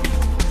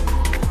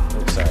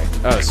 Oh, sorry.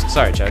 Oh,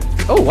 sorry, Chuck.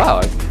 Oh, wow.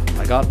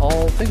 I got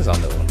all things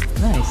on the one.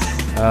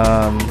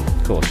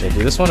 Nice. Cool. Should I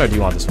do this one or do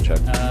you want this one, Chuck?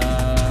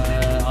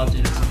 I'll do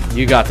this one.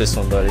 You got this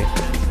one, buddy.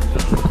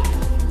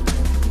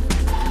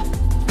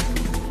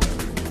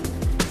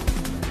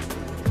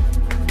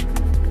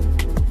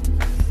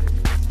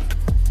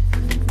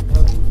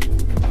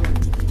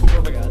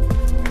 Oh my god.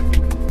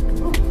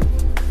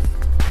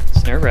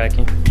 It's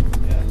nerve-wracking.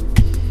 Yeah.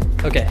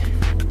 Okay.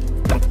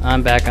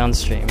 I'm back on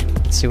stream.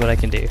 Let's see what I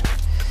can do.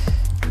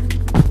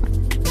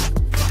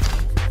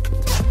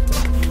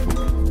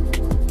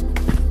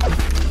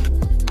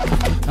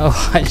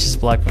 Oh, I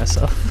just blocked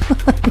myself.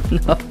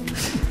 No.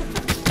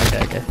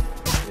 Okay.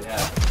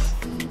 Yeah.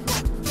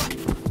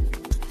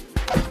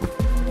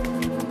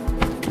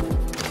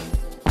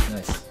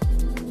 Nice.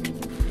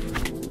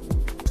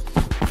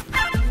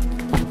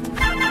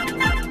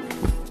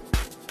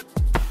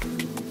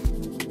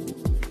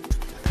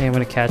 I think I'm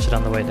gonna catch it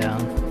on the way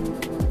down.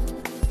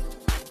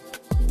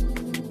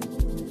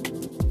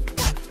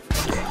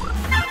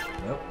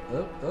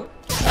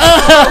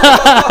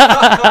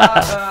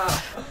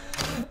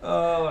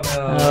 Oh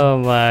no. Oh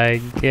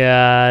my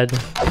god.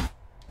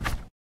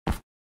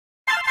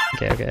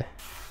 Okay.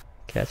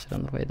 Catch it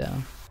on the way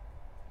down.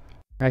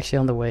 Or actually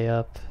on the way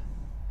up.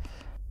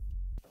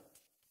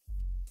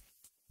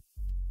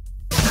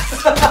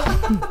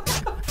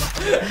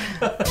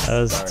 That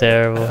was Sorry.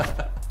 terrible.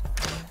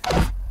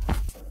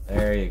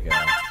 There you go.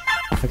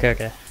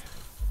 Okay.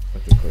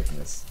 With the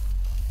quickness.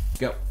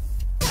 Go.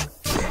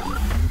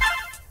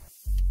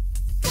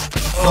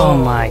 Oh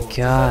my Is that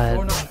god.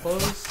 door not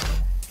closed?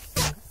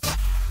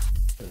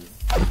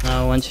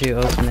 No, once you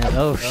open it.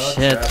 Oh shit.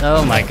 trapped.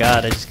 Oh my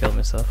god, I just killed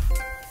myself.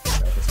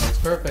 Practice makes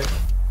perfect.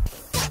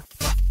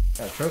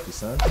 Got a trophy,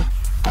 son.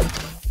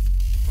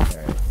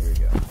 Alright, here we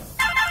go.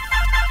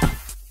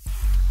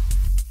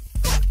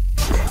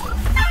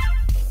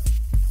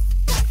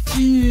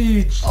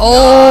 Each.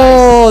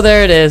 Oh, Nice.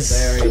 there it is.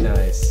 Very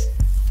nice.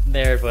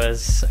 There it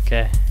was.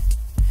 Okay.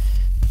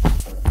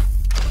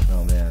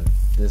 Oh man,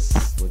 this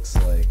looks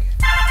like.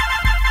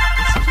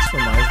 This just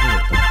reminds me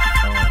of Donkey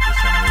Kong for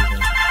some reason.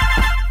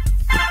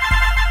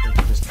 Like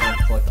you're just trying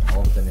to collect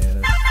all the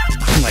bananas.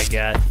 Oh my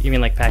god. You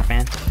mean like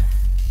Pac-Man?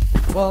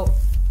 Well,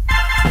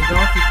 in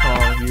Donkey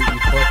Kong, you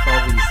collect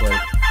all these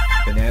like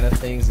banana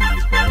things in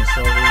these bonus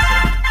levels,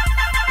 and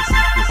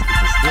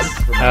this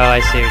reminds Oh, I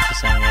me see of- what you're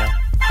saying, yeah.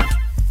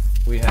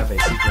 We have a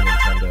Super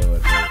Nintendo at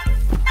work, and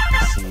I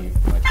see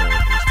my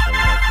coworkers play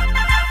that game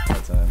all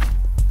the time.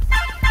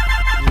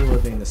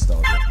 Reliving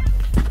nostalgia.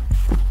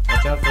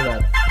 Watch out for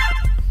that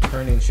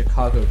turning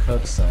Chicago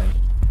Cubs sign.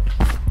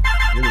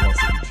 Really wants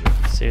to eat you.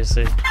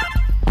 Seriously.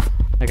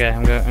 Okay,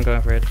 I'm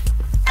going for it.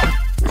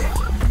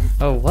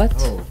 Oh, what?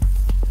 Oh.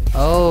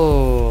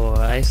 Oh,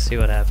 I see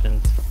what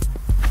happened.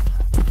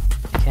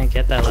 I can't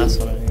get that last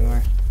one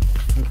anymore.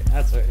 Okay,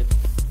 that's alright.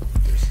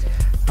 Interesting.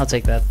 I'll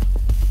take that.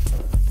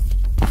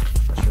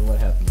 Not sure what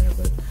happened there,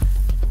 but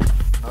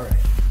alright.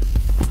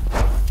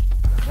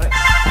 Nice.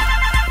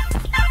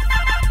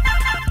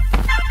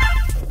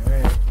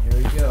 Alright, here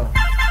we go.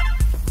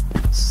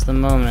 This is the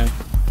moment.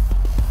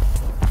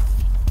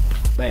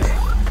 Bam.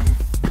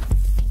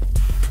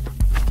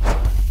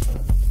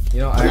 You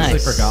know, I actually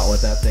Nice. forgot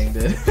what that thing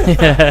did.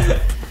 Yeah.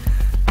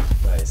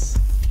 Nice.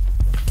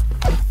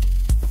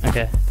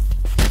 Okay.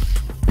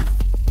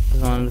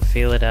 Just wanted to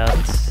feel it out.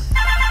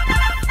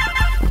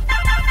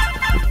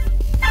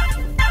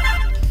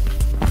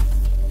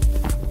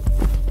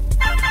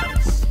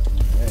 Nice.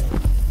 Okay.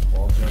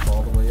 Wall jump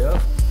all the way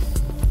up.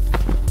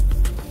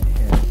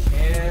 And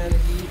can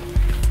he?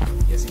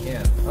 Yes, he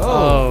can.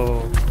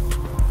 Oh,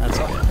 that's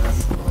good.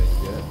 That's quite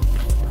good.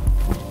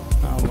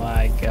 Oh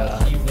my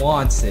god. He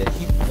wants it.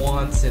 He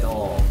wants it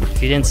all.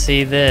 If you didn't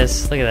see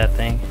this, look at that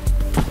thing.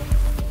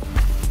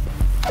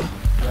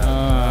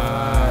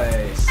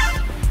 Nice.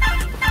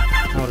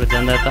 I would have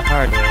done that the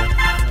hard way.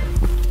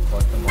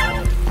 Collect them all.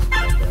 And just go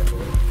back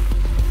over.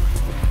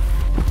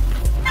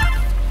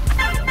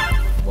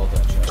 Well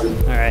done, Chuck.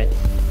 Alright.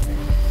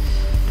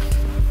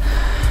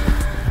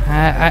 I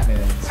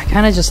Man,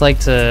 kind of just like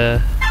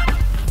to,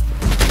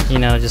 you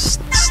know, just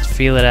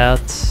feel it out.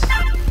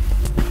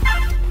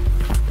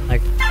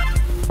 Like,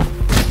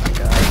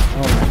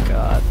 oh my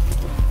god.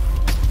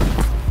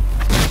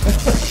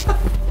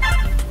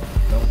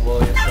 don't blow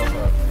yourself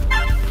up,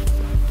 man.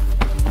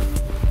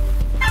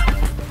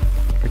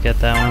 Forget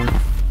that one.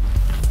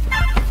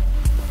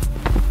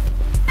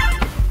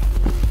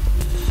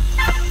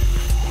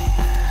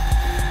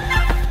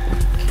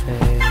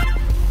 Okay,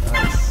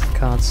 Nice.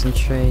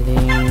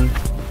 concentrating.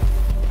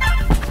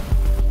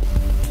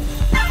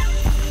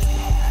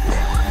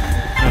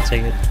 I'll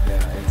take it.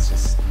 Yeah, it's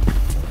just. It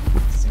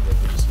seems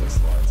like we just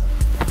wasted a lot of time.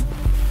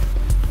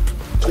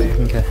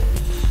 Bam. Okay.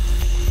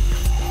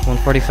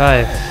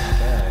 145.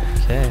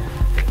 Okay. Okay.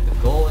 The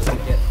goal is to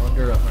get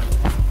under 100.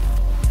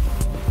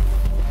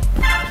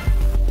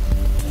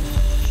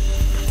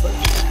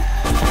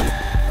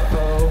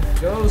 Uh-oh,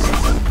 ghosts.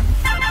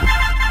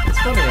 It's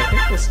funny, I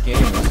think this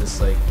game is just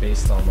like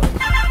based on like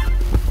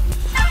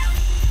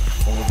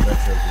old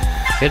retro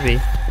games. Could be.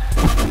 Yeah,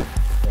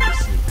 we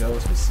see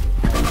ghosts, we see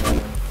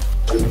Pac-Man.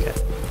 Okay.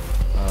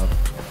 I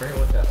forget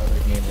what that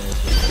other game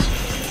is with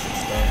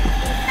stuff.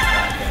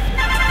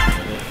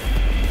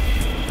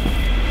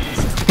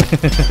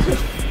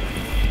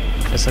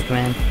 Missile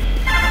Command.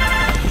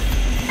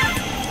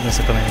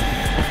 Missile Command.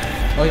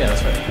 Oh yeah,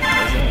 that's right.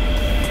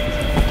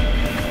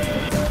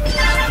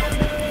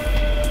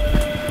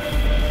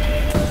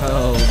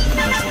 Oh,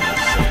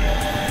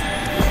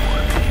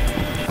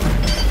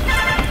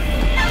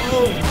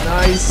 oh,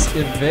 nice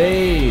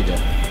evade.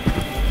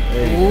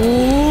 There you go.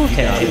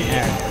 Okay. You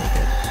got it.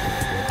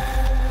 Alright.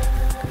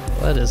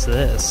 What is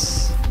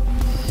this?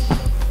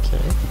 Okay.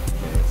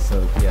 Okay, so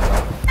yeah,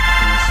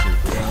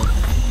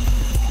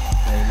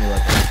 maybe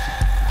like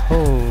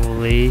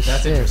Holy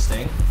that's shit.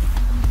 interesting.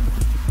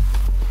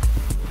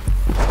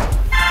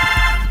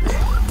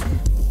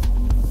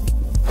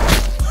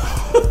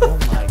 Oh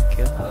my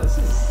god.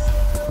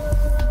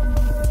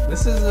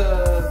 This is a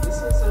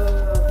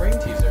brain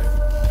teaser.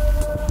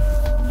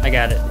 I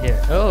got it. Here.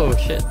 Oh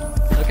shit.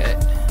 Okay.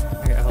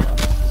 Okay, hold on.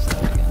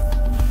 Start again.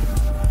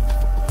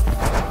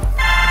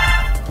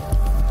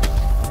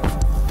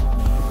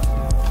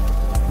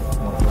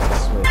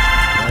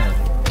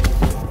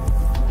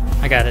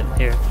 I got it.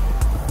 Here.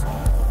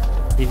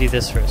 You do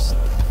this first.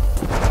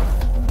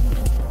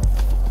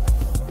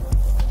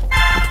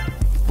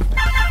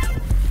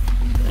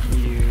 Then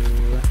you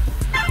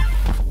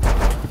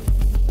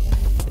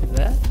do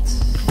that.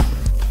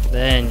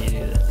 Then you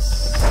do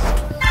this.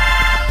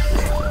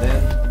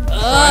 Then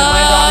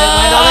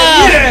land on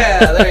it.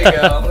 Yeah, there you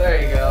go. There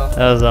you go.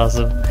 That was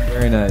awesome.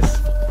 Very nice.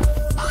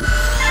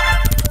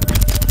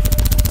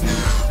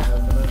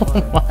 Oh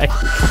my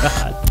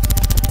god.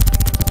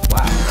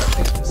 Wow, that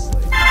thing just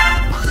like.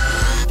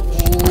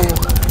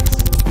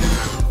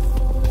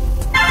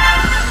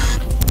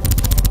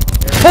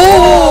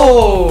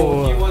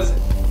 Oh! He was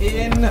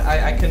in.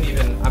 I couldn't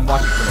even. I'm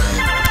watching from an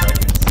angle, so I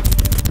can see.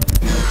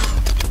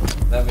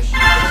 That machine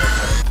gun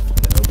had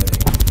an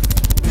opening.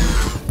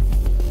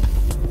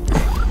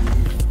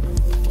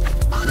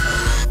 I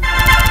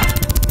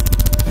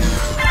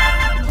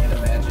can't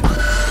imagine what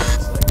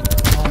it's like.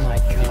 Oh my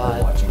People god.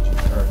 watching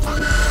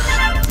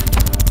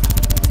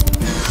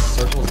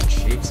circles and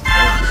shapes.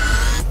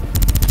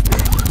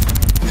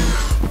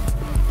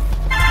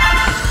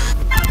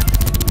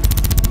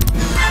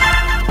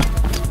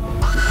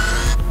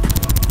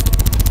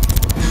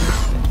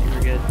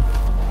 We're good.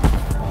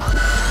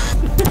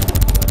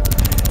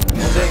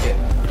 We'll take it.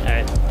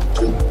 Alright.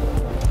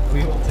 We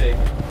will take it.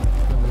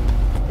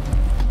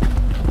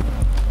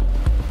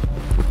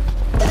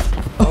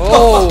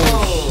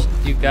 Oh!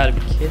 You gotta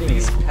be kidding me.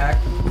 These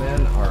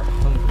Pac-Men are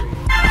hungry.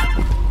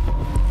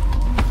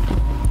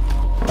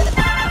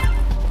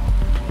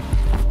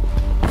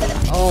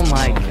 Oh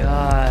my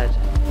god.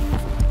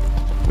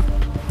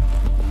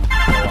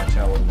 Watch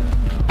out when that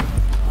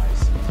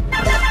ice is.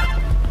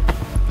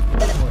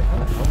 Wait, how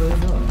the hell do they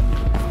know?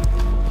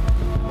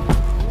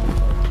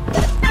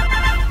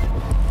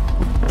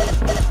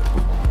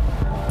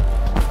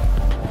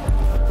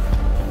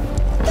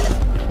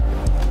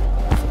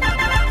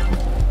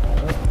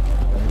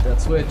 There's that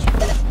switch.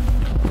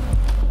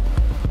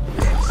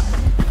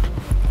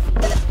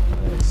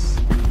 Nice.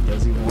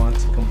 Does he want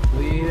to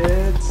complete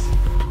it?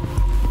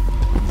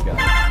 He's got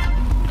it.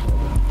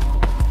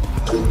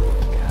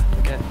 God,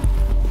 okay.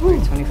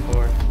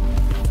 324.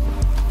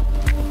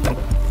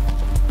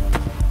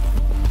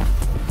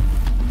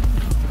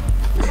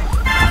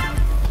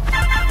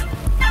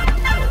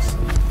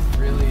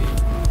 Really?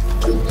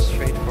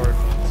 Straightforward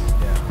ones.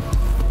 Yeah.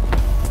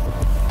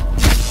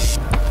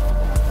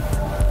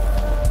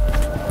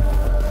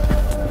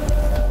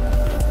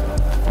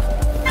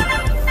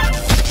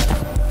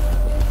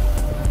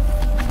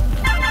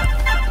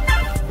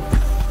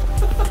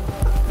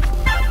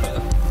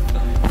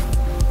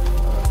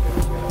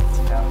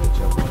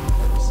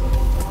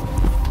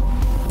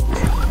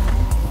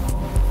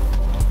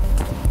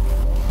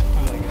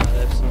 Oh my god, I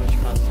have so much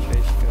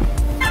concentration going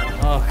on.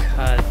 Oh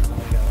god. Oh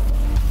my god.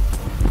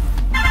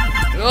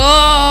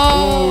 Oh!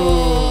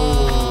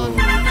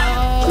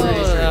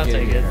 Pretty sure I'll he gave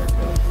take you a it. haircut.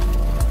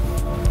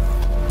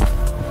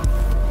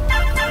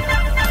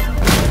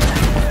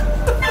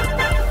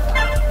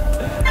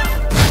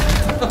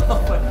 Oh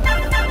my God.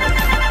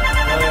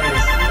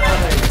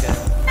 Nice.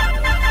 Just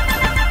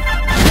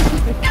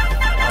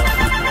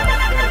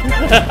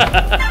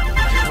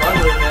run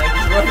with it, man.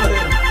 Just run with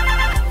it.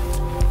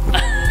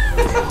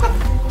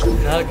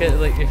 Now, okay,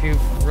 like if you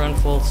run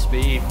full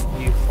speed,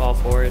 you fall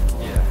forward.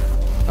 Yeah.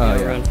 You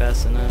don't run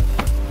fast enough.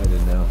 I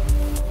didn't know.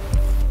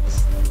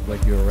 It's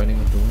like you were running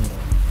with the wind.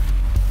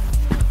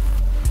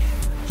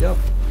 Jump.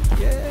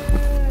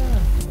 Yeah.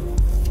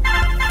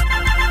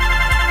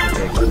 We'll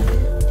take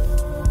it.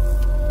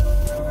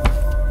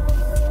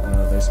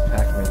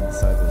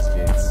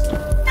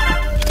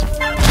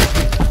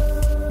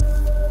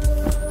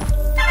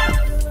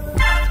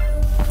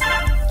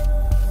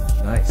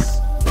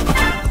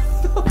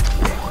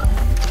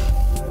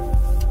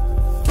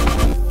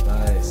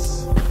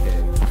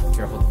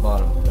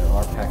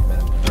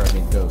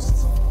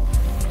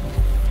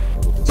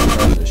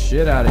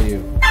 Get out of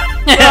you.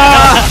 I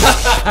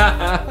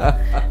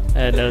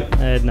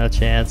had no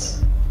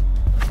chance.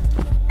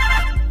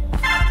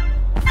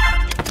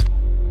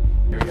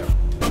 Here we go.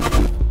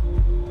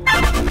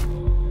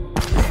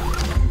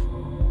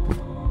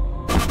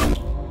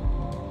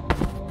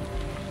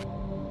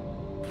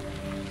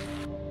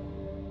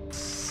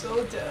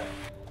 So dead.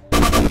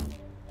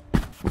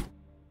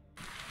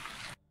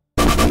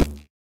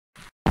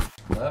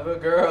 Clever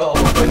girl.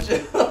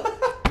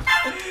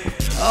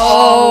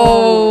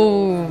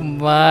 Oh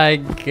my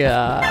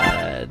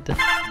god.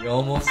 You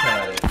almost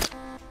had it.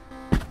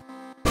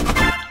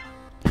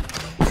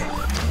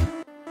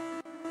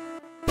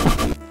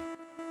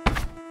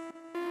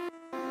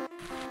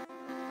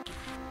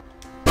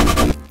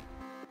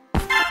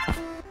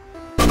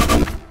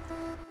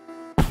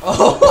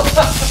 Oh!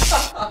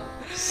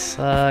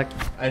 Suck.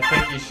 I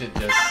think you should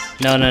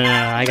just... No,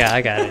 I got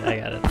it.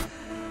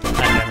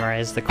 I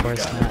memorized the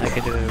course now. I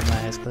could do it with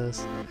my eyes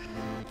closed.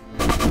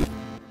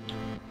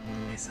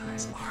 His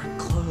eyes aren't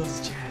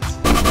closed yet.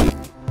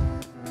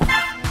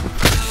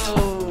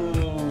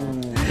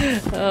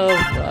 Oh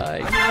my. I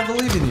mean, I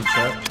believe in you,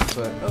 Chuck,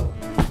 but... Oh.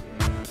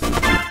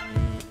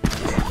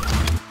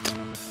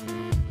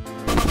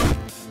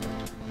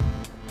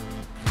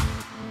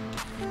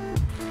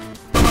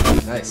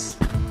 Nice.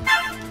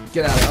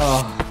 Get out of...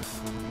 Oh.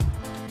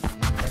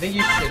 I think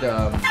you should,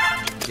 yeah,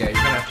 you're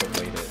gonna have to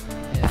wait it.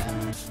 Yeah.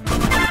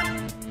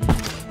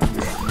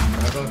 I'm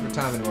not going for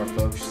time anymore,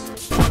 folks.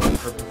 I'm going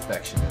for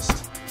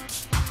perfectionist.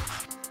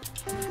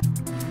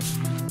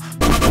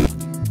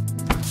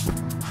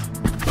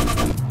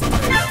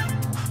 There you go.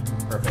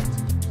 Perfect.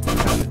 I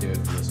have to do it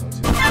for this one, too.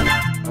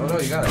 Oh, no,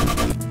 you got it.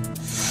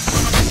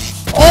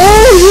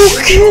 Oh, you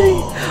kidding?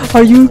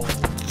 Are you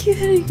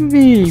kidding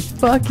me?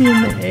 Fucking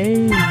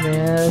A,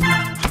 man.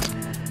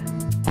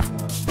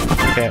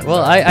 Okay,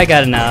 well I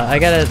got it now. I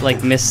gotta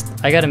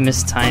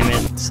mistime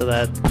it so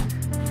that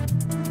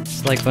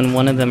it's like when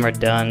one of them are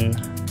done.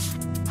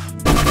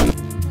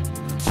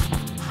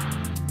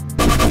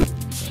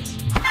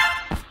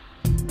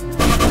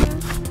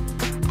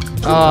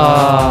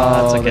 Oh,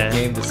 that's okay. The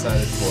game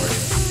decided for you.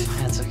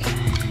 That's okay.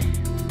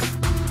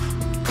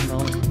 I'm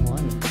only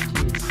one.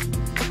 Jeez.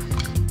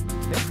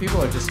 I think people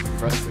are just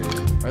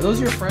frustrated. Are those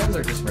your friends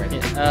or just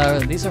random? Yeah,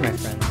 these are my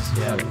friends.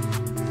 Yeah. Okay.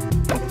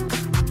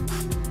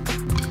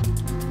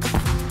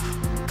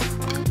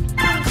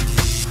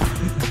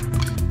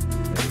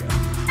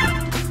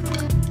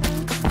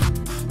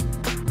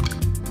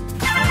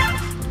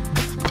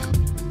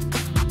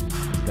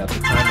 Got the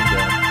timing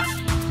down.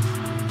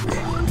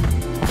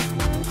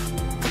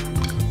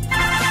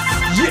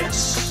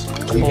 Yes!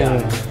 We got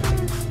it.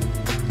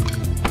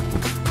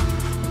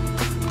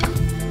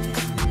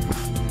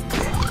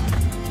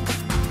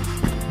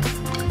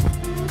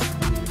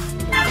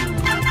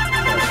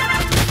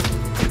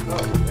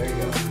 Oh, there you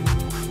go.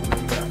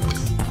 You got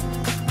this.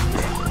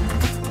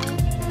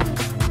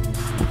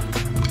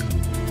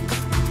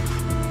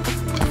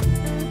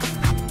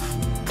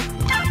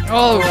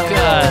 Oh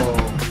god.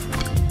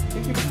 I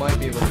think you might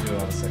be able to do it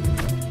on a second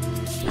time.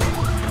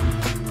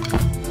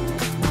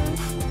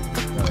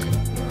 No, you're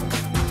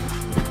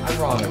not. I'm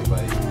wrong,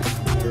 everybody.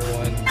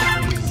 Everyone,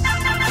 please.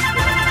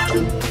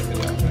 Good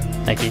job, man.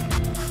 Thank you.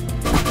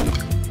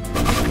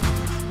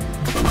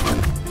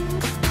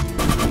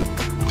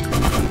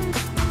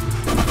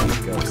 Let's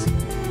go.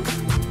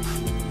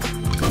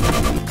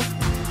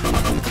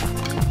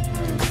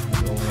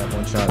 You only have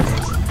one shot at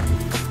this.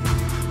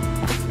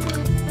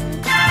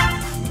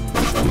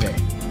 Okay.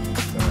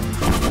 Sorry.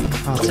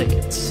 I'll take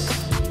it.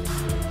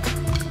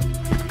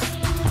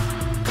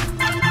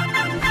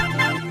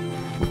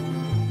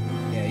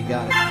 Yeah, you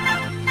got it.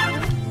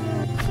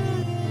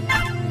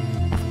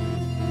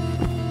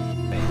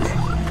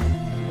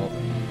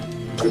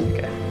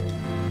 Okay.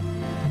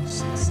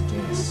 This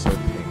game is so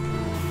pink.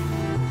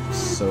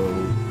 So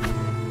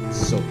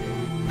pink.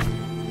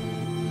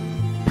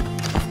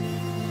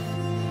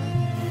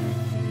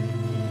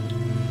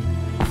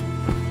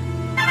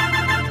 I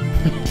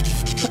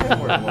forget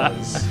where it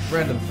was.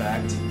 Random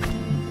fact.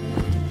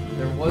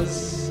 There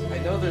was, I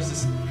know there's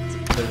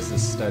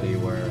this study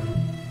where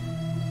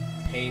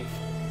paint,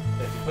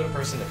 if you put a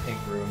person in a pink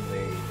room,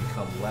 they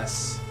become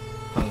less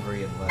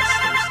hungry and less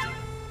thirsty.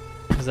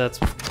 Is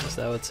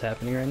that what's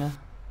happening right now?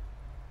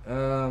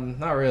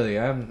 Not really.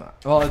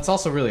 Well, it's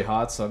also really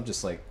hot, so I'm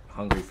just like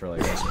hungry for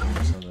like ice cream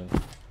or something.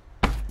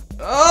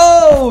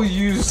 Oh,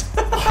 you!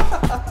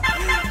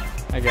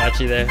 I got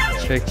you there.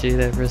 Tricked you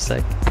there for a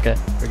sec. Okay,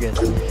 we're good.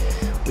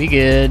 We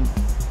good.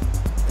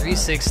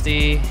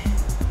 360.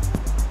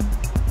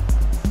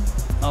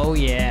 Oh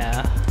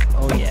yeah.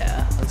 Oh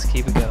yeah. Let's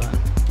keep it going.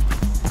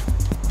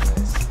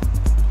 Nice.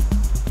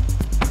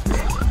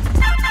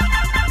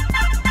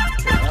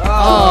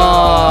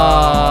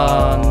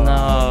 Oh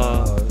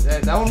no.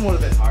 That one would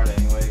have been hard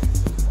anyway.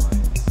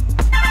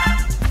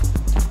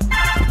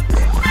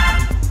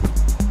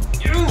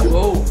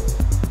 Whoa.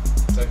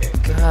 It's okay.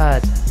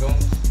 God.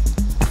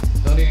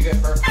 Don't need to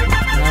get perfect. No,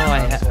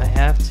 I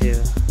have to.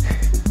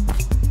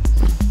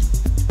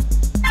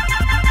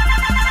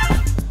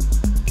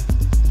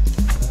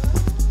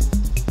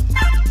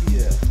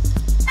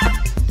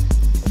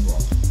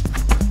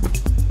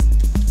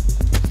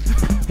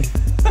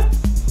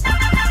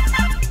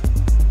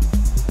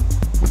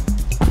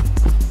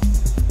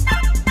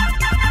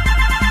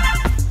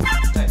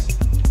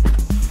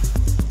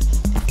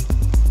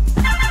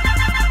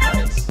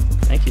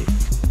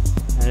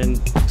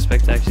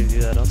 to actually do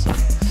that also.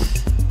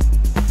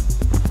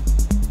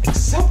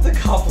 Accept the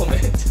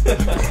compliment.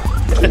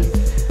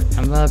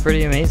 I'm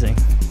pretty amazing.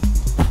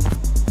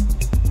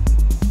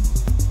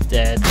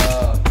 Dead.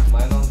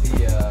 Land on the,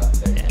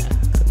 there. Yeah,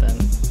 but then...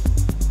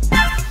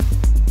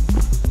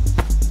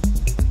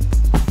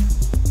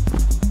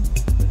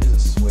 There's a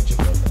switch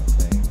above that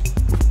thing.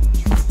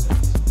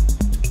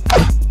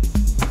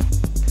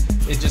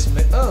 It just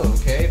oh,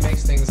 okay, it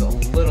makes things a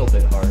little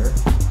bit harder.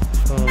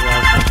 Oh,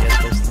 allows me to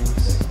get those things.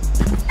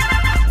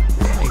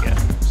 There you go.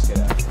 Just get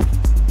out.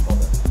 Hold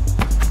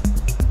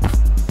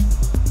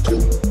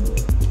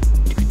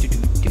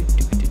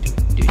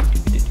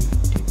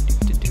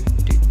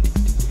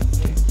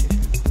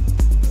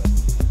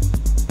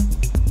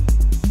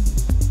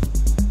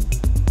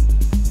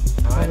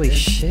Holy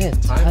shit.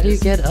 How do you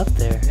get up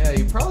there? Yeah,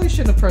 you probably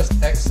shouldn't have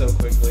pressed X so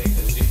quickly.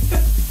 Cause you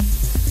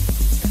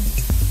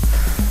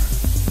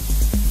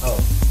oh.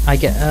 I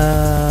get,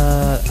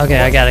 okay,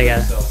 I got it.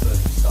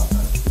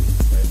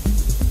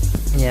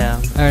 Yeah,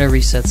 or it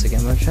resets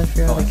again, but I'm trying to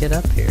figure out how to get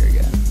up here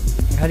again.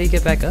 How do you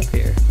get back up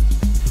here?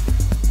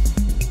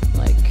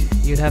 Like,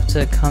 you'd have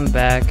to come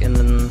back and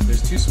then...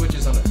 There's two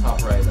switches on the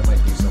top right that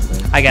might do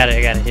something. I got it,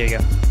 here you go. Here you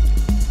go.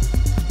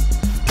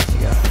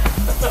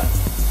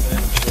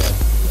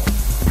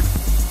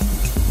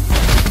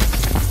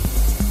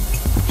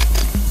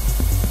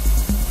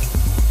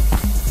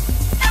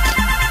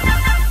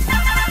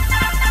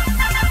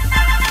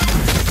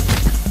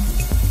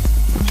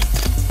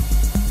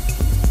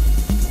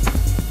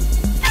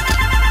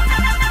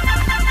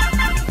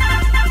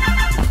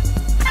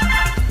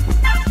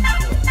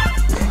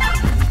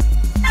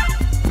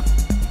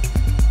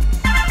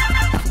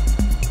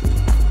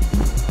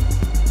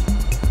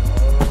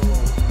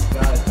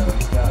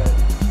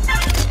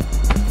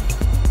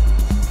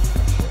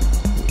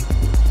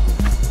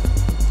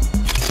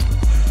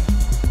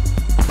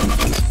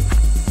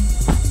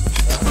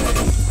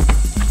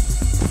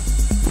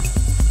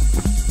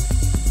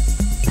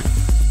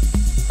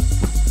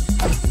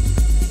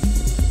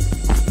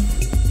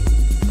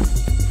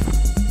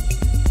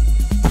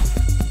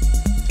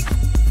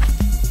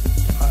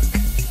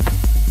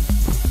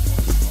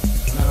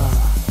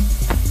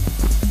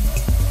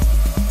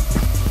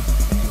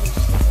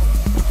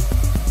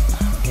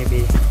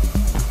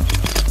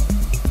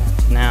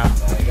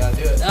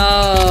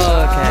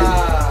 Oh, okay.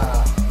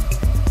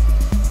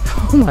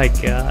 Oh my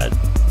god.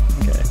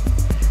 Okay.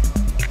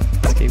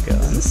 Let's keep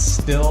going. Is this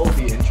still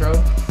the intro?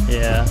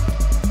 Yeah.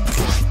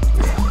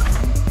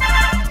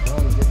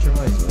 Oh, get your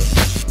money's worth.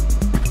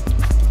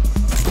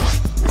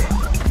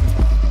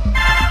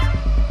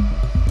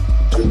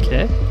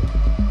 Okay.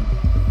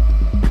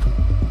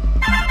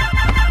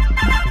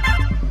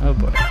 Oh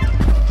boy.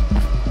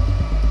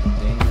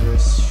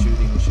 Dangerous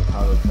shooting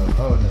Chicago Cub.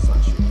 Oh, that's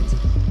not shooting.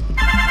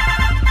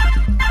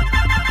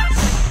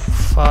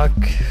 Fuck.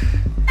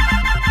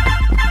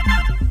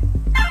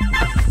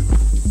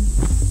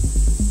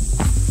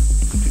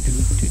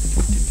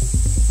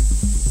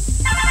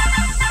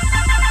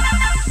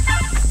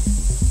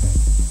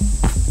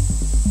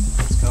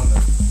 It's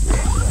coming.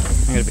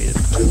 I'm gonna beat it.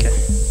 Okay.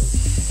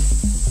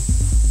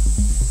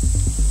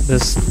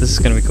 This is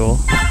gonna be cool.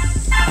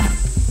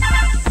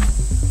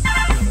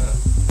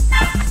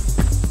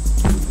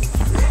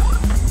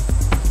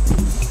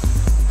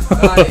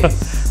 Nice.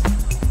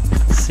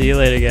 See you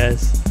later,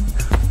 guys.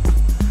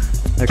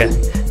 Okay.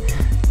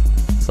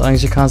 As long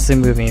as you're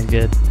constantly moving, you're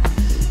good.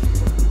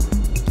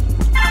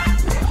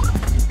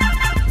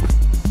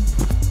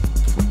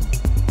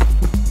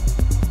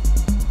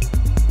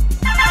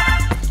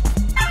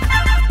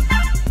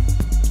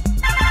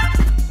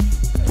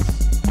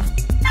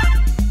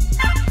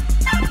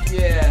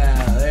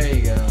 Yeah, there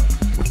you go.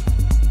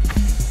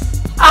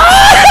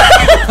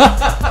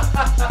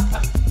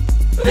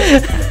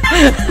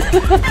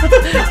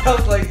 I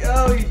was like,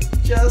 oh, you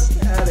just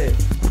had it.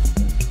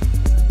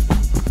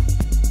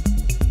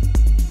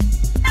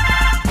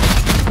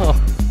 Oh.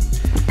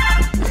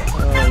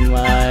 Oh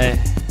my.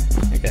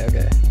 Okay,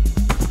 okay.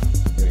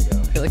 There we go.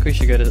 I feel like we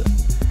should go to...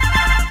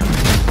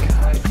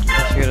 God, we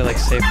should go to like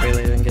Safeway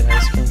later and get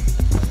ice cream.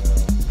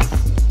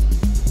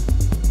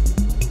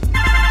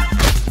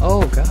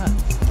 Oh god.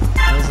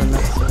 That was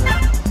enough to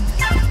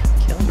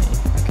kill me.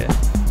 Okay.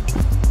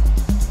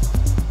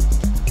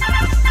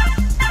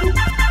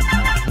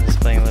 I'm just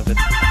playing a little bit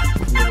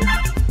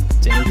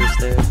dangerous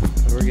there.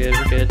 But we're good,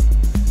 we're good.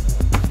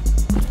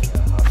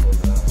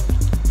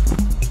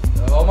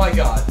 Oh my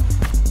god.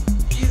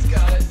 He's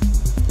got it.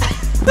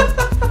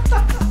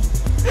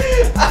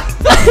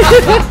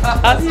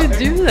 How do you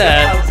do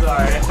that? I'm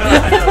sorry.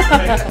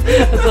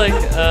 It's like,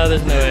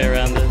 there's no way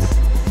around this.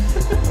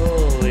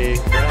 Holy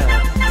crap.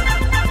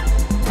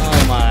 Oh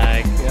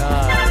my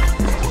god.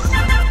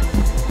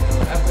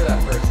 After that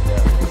first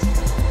step,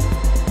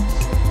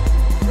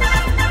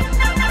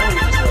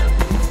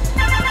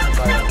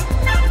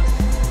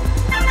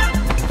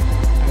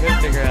 I'm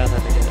gonna figure out how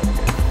to get up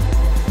here.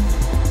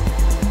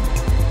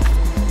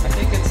 I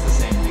think it's the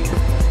same thing.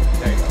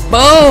 There you go.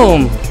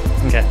 Boom!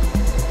 Okay.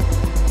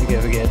 We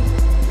good, we good.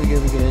 We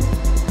good, we good.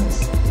 Nice.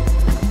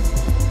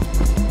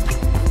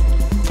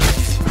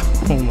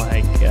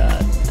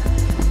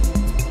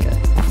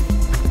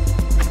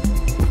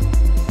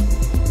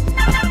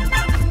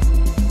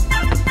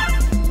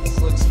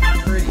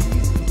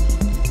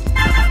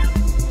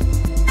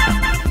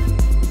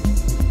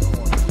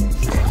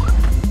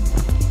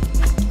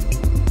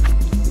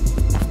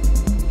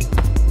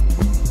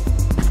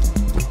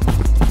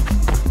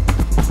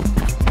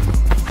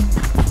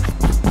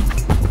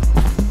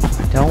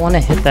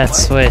 want to hit that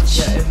switch.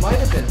 Yeah, it might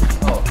have been.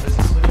 Oh, there's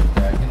a switch up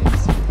there. I can't even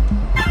see.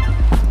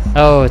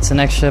 Oh, it's an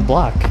extra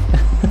block.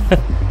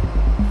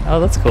 Oh,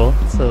 that's cool.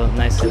 It's a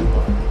nice hidden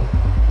block.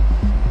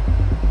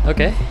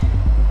 Okay.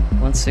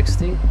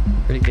 160.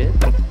 Pretty good.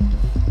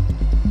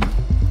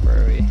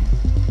 Where are we?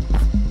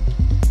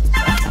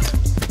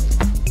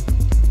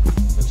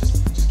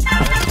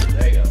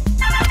 There you go.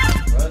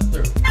 Run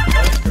through.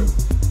 Run through.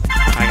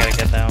 I gotta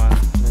get that one.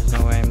 There's no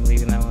way I'm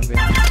leaving that one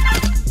behind.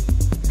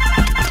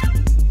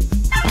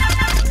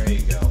 There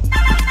you go.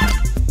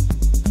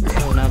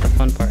 Oh, now the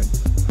fun part.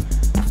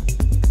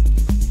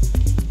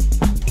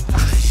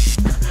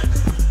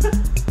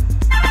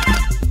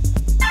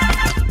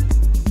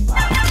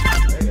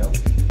 There you go.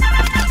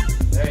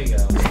 There you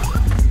go.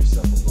 Give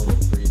yourself a little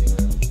breathing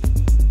room.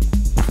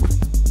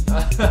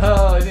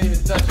 Oh, I didn't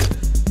even touch it.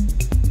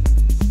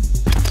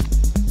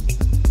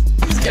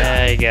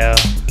 There you go.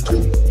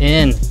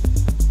 In.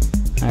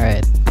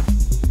 Alright.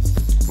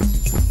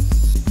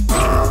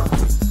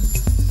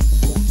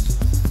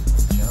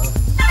 Jump.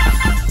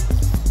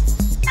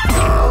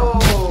 Oh,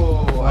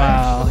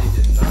 Wow. I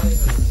actually did not even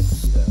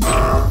see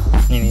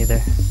that. Me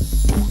neither.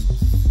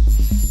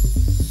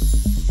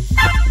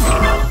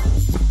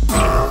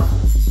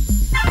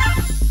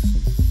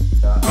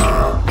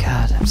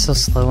 God, I'm so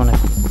slow when I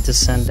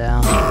descend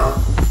down.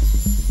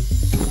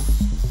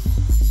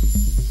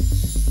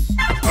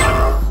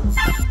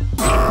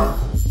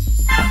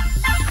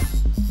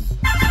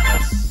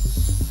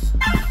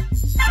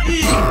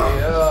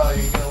 Oh,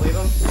 you gonna leave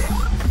him?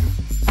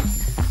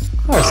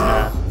 Of course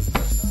not.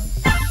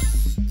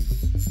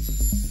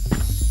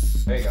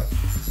 There you go.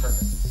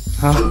 Perfect.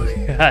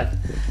 Oh, God.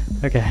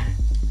 Okay.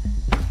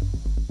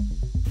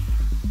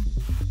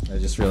 I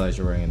just realized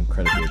you're wearing an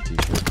Incredibeard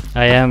t-shirt.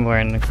 I am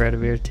wearing an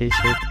Incredibeard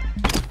t-shirt.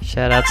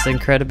 Shout outs to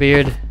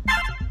Incredibeard.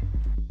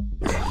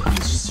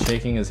 He's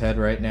shaking his head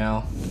right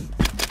now.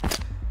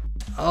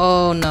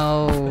 Oh,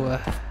 no.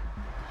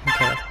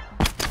 Okay.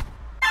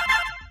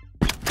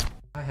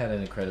 I had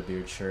an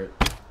Incredibeard shirt.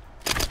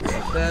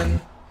 But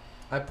then,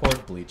 I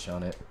poured bleach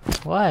on it.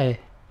 Why?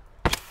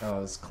 I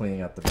was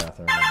cleaning up the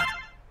bathroom and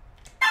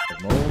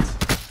the mold.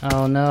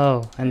 Oh,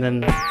 no. And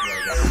then...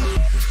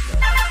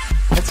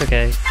 That's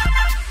okay.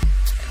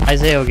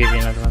 Isaiah will give you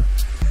another one.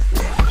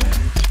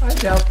 I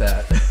doubt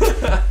that.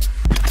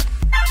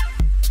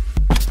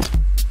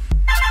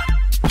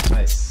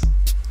 Nice.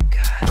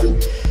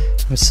 God.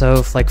 I'm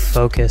so, like,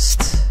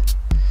 focused.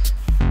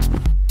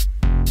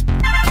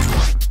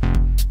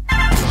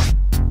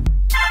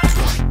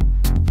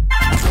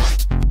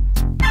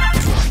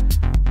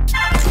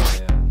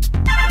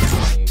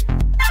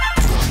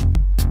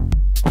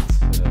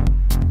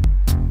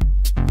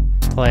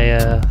 Play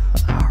a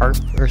harp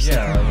or something,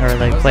 Yeah, or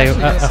like play a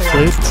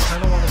flute. I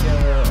don't want to get a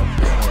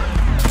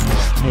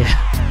piano.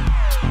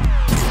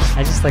 Yeah.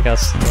 I just like how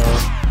slow.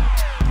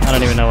 I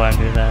don't even know why I'm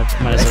doing that.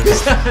 Might as well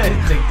just. I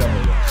think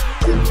double that.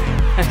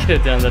 I could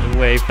have done that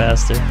way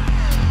faster.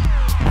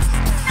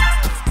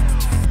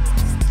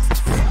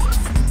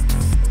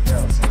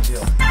 Yeah, same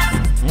deal.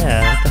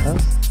 Yeah, what the hell?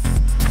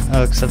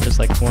 Oh, except there's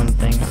like one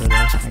thing over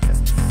there. Okay.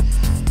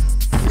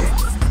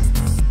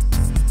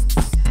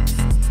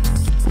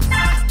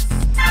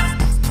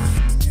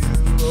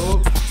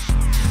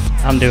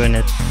 I'm doing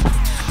it.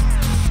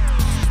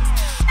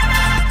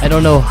 I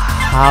don't know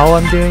how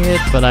I'm doing it,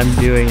 but I'm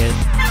doing it.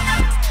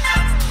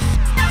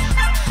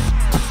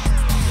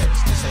 Yeah,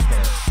 just do same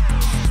thing.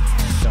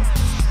 Jump.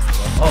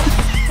 Oh.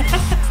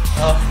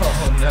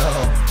 Oh no.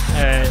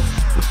 Alright.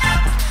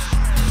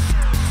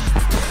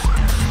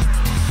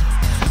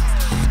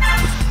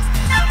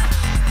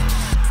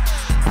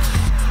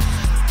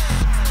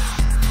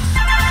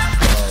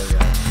 Oh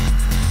yeah.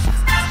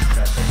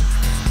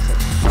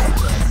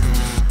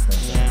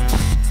 Yeah.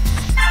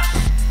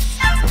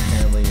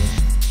 Apparently.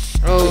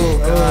 Oh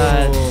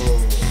god.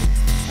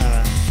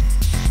 Oh.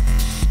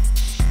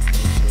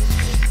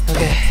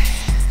 Okay.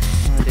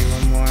 I'm gonna do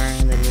one more,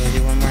 and then you wanna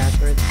do one more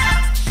afterwards?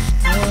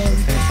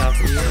 Finish off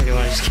with you, or do you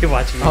wanna just keep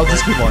watching me I'll play?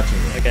 just keep watching.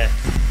 Okay.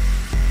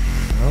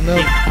 I don't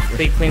know.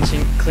 Keep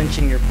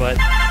clenching your butt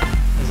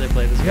as I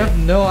play this You game. have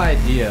no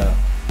idea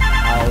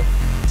how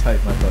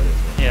tight my butt is.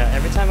 Yeah,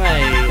 every time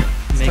I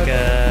make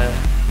a...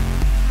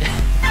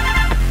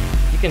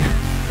 you can...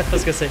 I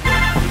was gonna say,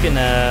 you can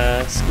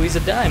squeeze a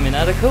diamond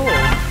out of coal.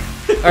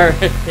 Or,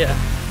 yeah.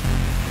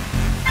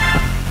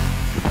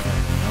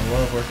 I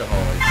love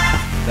workaholics.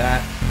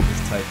 That is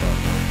tight up.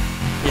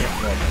 Yeah.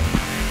 Well done.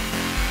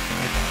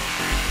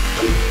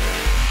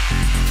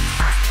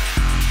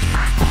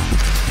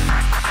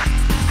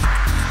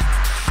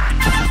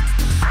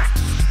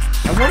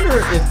 I wonder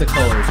if the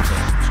colors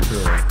change,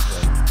 truly.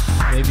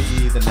 Like, maybe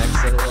the next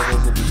set of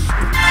levels will be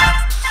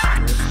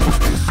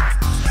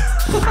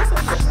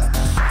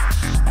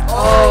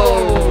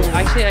Oh!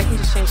 Actually, I can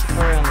just change the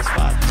color on the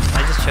spot.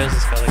 I just chose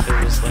this color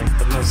because it was like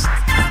the most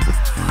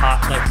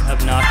hot, like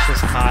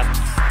obnoxious hot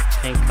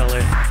pink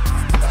color.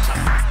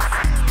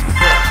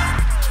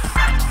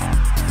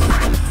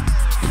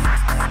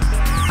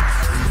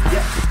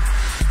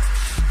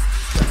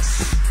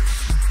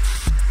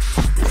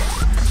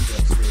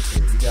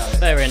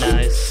 Very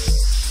nice.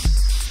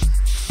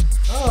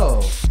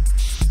 Oh,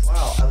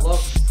 wow! I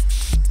love.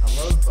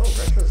 Oh,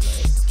 retro's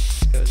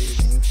nice. Go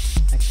using.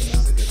 Actually,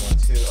 That's a good one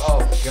too. Oh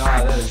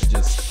god, that is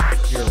just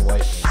pure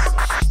whiteness.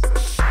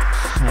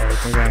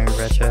 Alright, we're going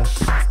retro.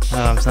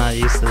 Oh, I'm not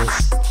used to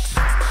this.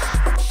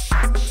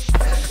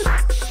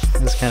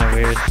 It's kind of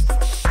weird. You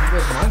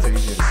guys, mines are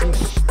easier to see now.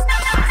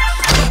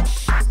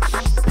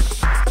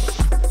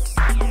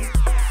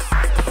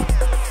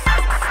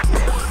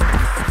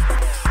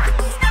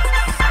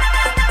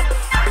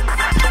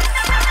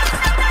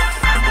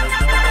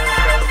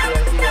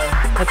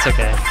 That's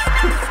okay.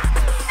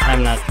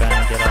 I'm not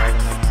trying to get all of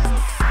them now.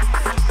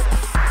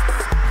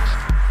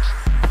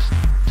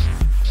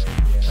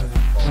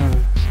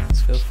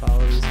 Let's go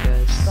follow these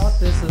guys. I thought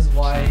this is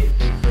why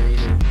they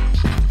created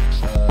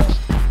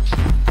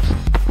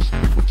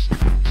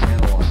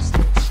analog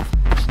sticks.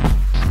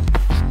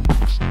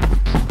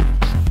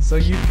 So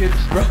you could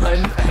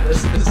run at a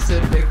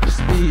specific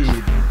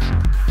speed.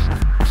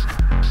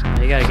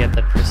 You gotta get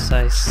that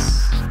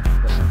precise.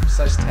 The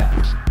precise tap.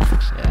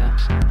 Yeah.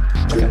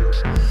 Okay. Ooh,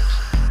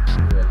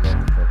 I love the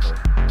purple.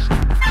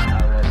 I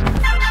love the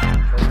purple.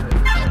 Purple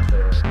is my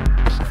favorite.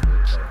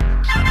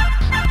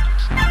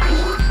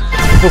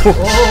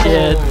 Oh,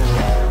 shit.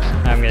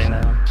 I'm getting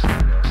that one.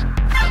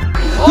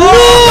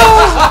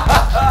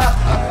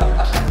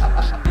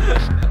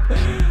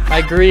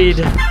 My greed.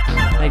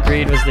 My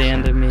greed was the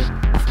end of me.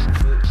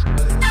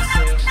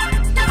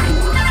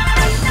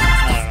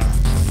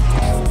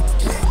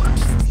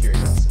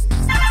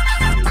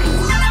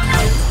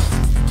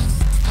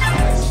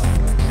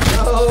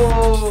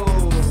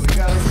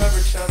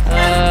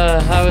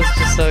 I was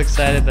just so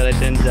excited that I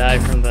didn't die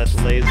from that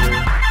laser.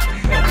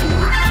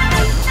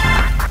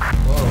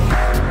 Whoa.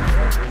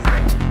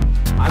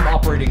 I'm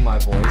operating my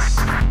voice.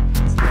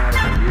 It's not a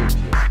weird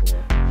PS4.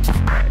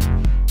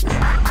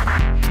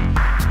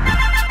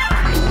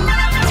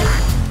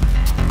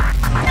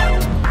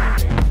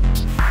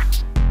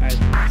 Alright,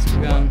 let's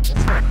keep going.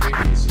 That's kind of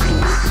creepy. It's just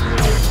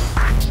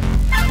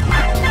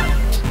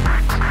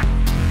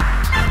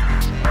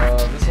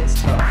this one's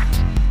tough.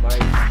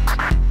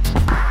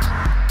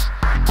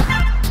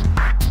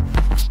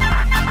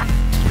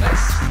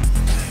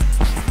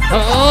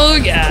 Oh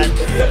god!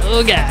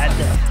 Oh god!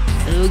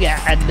 Oh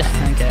god!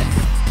 Okay.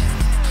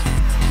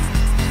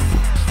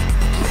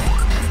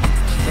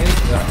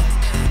 I'm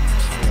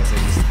gonna say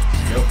just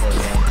go for it,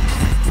 man.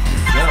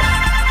 Jump!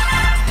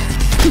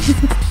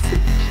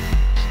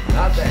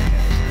 Not that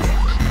kind.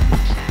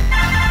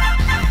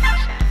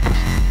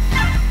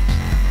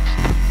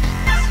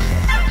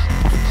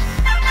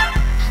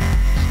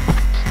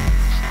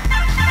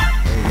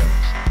 There you go.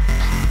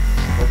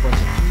 A whole bunch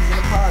of peas in a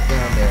pod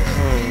down there.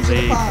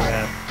 Holy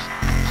crap.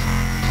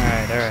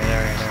 Alright.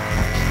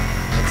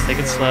 Let's take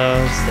it slow.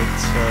 Here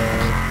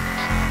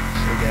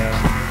we go.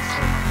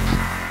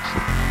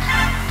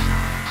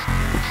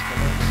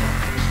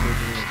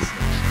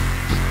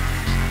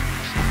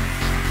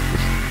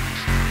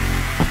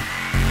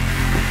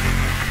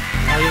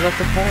 Oh, you left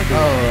the party. Oh,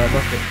 I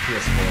left the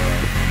PS4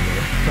 on.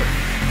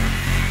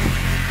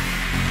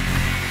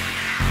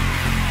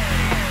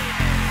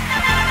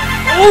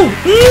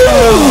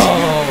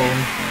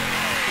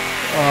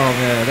 Oh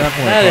man,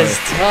 definitely. That is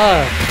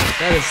tough.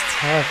 That is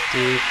tough,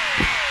 dude.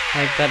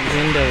 Like, that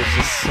window is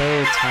just so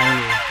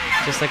tiny.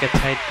 Just like a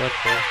tight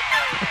butthole.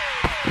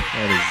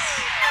 That is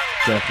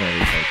definitely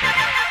tight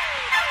butthole.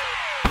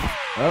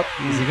 Oh,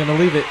 is he gonna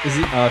leave it? Is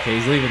he? Oh, okay,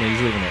 he's leaving it.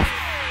 He's leaving it.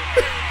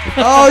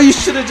 Oh, you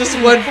should have just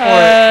went for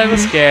it. I was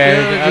scared.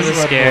 I was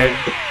just scared.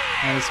 went for it.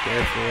 I was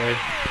scared for it.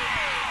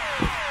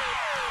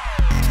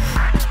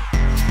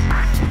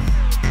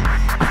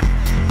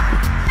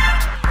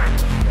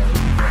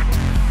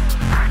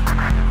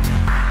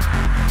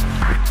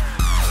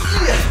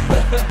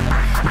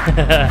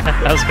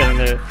 I was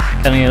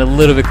cutting it a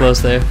little bit close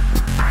there.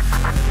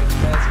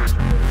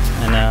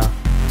 I know.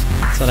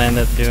 That's what I end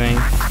up doing.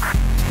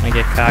 I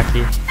get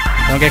cocky.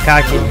 Don't get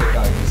cocky.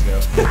 Let's go.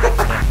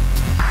 Okay.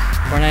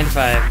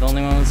 495, the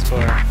only one with score.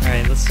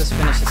 Alright, let's just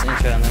finish this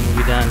intro and then we'll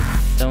be done.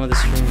 Done with the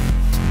stream.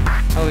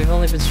 Oh, we've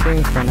only been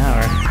streaming for an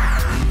hour.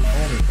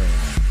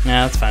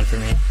 Nah, that's fine for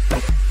me.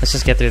 Let's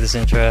just get through this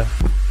intro.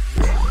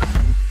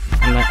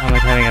 I'm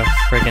like having a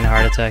freaking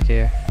heart attack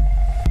here.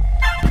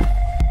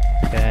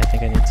 Okay, I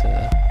think I need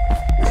to...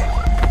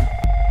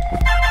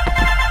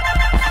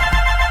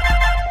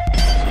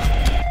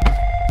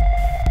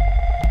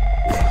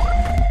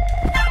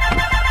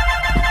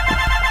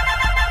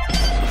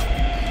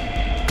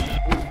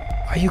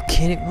 Are you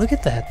kidding? Look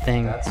at that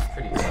thing. That's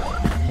pretty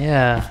tough.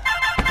 Yeah.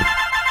 But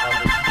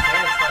you can try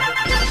to hit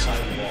the other side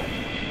of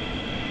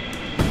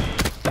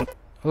the wall.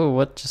 Oh,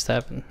 what just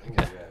happened?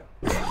 Okay.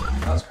 Yeah.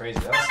 That was crazy.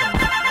 That was some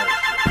shit.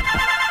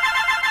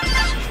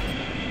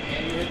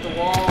 Can you hit the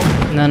wall?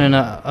 No.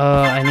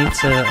 I need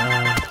to.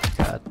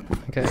 God.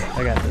 Okay,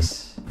 I got this.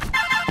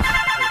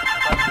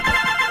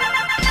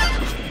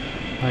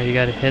 Oh, you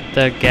gotta hit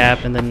the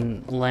gap and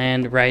then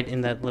land right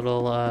in that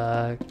little.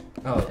 Oh,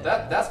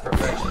 that's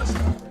perfectionist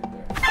stuff right there.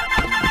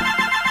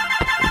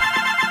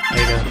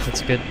 There you go.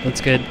 That's good.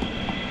 That's good.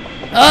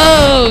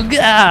 Oh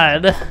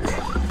God! It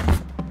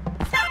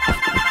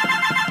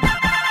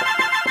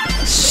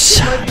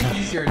might be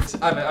easier.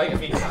 I mean,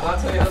 I'm not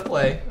telling you how to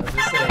play. I'm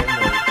just saying.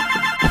 Like,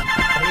 I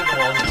think the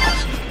walls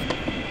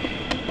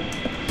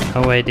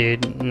are No way,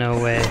 dude. No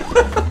way.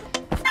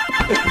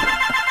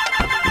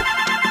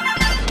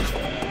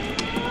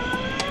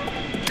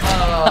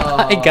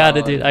 Oh, I got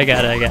it, dude. I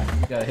got it. You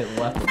gotta hit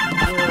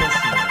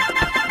left.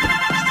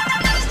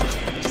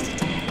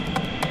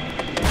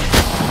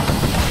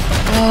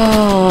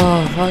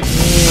 Oh, fuck me.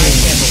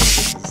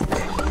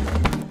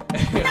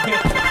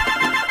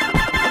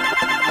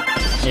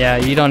 Yeah,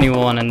 you don't even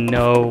want to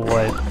know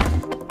what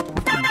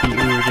the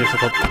uber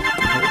difficult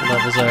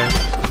levels are.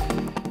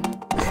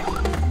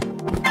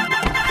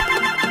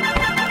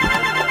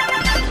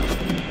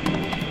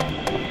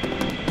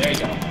 There you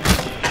go.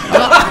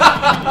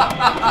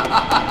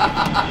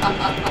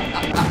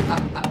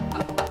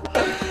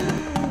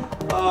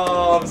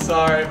 Oh, I'm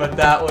sorry, but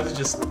that was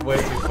just way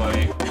too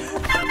funny.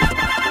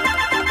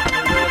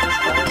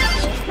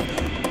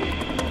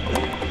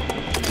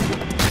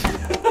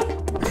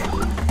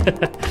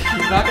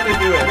 He's not gonna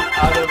do it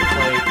out of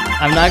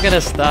like. I'm not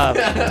gonna stop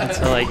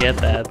until I get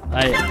that.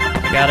 I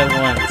got it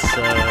once,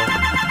 so.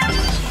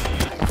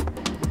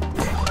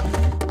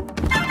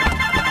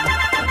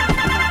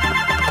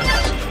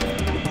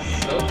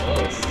 So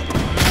close.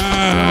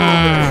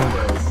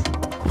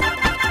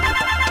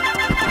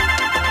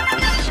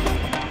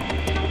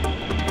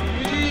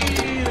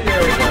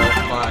 There we go.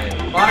 Fine.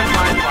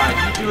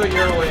 Fine. You do it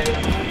your way.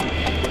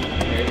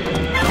 There you go.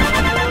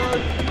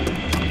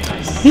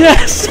 Nice.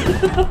 Yes!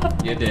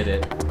 You did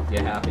it. You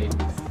happy?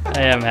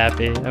 I am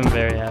happy. I'm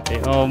very happy.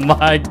 Oh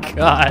my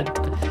god.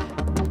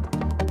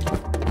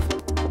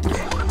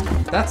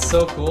 That's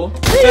so cool.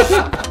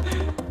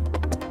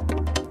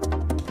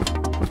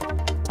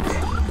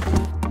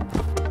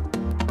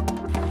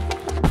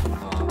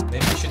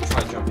 Maybe you should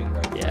try jumping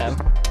right. Yeah.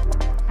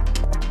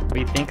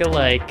 We think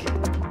alike.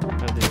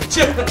 Oh,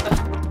 dude.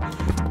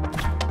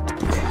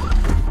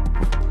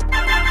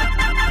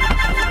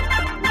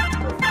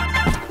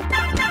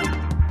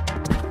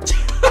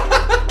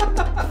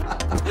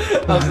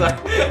 I was like,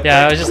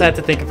 Yeah, I just had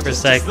to think for a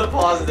sec. just the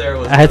pause there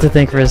was. I had to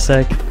think for a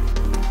sec.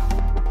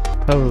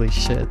 Holy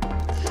shit.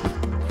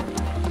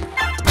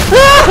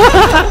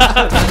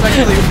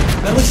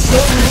 That looks so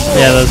cool.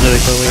 Yeah, that was really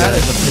cool. That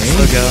is It's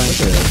still going.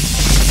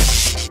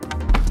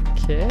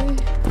 Okay.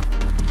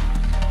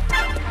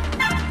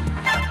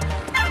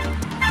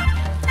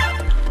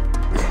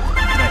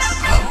 Nice.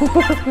 Oh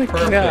my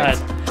Perfect. god.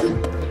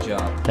 Good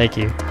job. Thank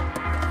you.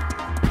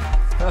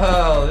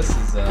 Oh, this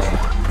is Yeah,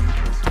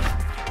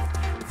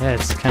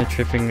 it's kind of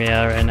tripping me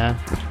out right now.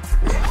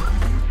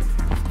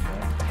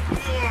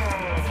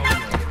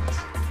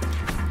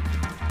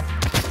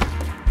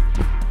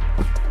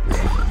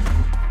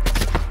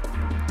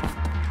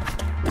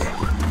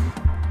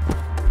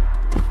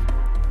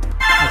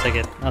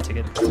 I'll take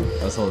it.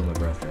 I was holding my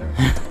breath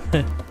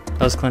there.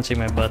 I was clenching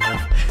my butthole.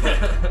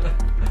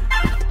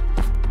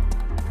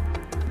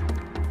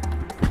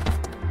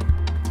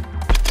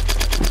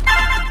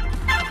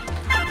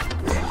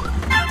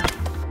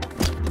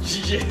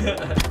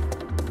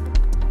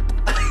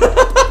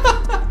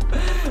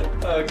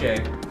 Okay,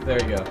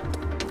 there you go.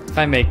 If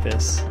I make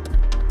this. You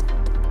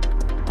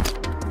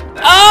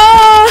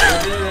Ah!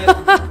 did it.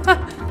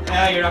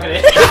 Yeah, you're not gonna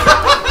hit.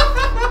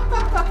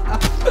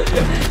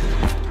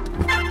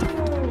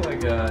 Oh my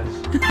gosh.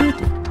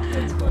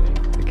 That's funny.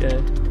 Okay.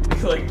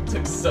 It like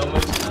took so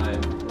much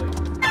time. Like.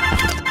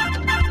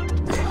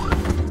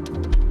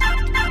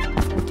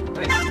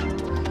 Nice.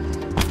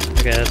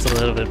 Okay, that's a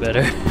little bit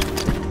better.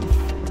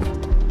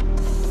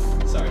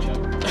 Sorry, Chuck.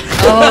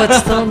 Oh, it's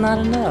still not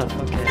enough.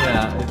 Okay.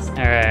 Yeah, it's. Alright,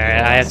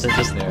 Yeah, I have it's to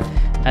just. there.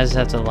 I just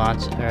have to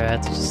launch, or I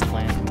have to just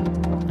land it.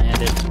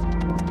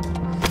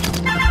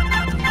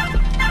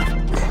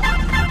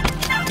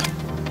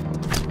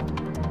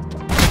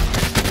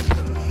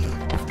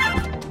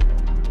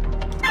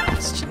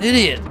 Such an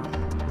idiot.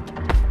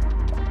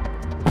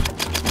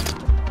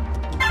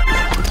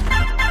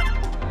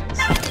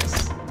 Nice,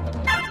 nice.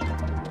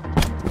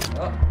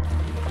 Oh,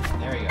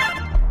 there we go.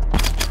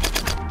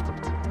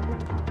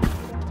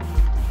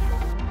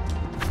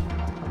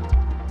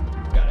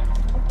 Got it.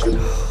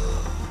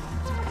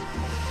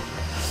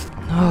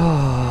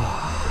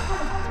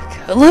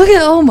 Oh, look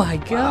at, oh my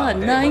god, Wow,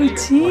 hey,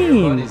 19. One of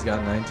your buddies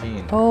got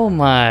 19. Oh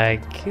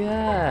my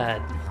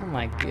god. Oh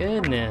my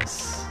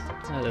goodness.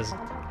 That is.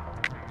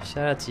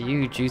 Shout out to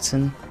you,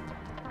 Juicin.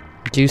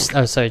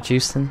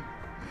 Juicin.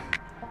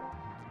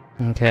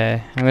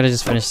 Okay, I'm gonna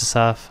just finish this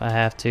off. I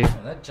have to.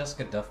 Oh, that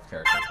Jessica Duff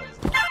character plays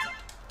a lot.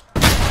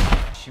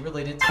 Is she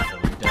related to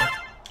Hillary Duff?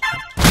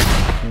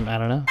 I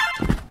don't know.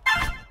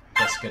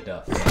 Jessica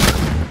Duff.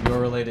 You're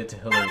related to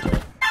Hillary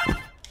Duff.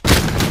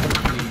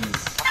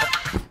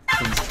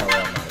 Please tell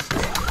her I'm not a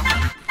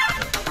stalker.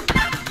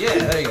 Yeah,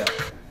 there you go.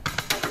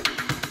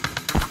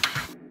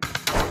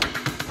 Oh,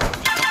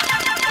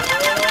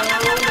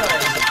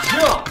 nice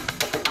jump!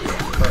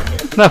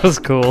 Perfect. That was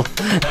cool.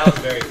 That was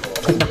very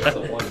cool. That's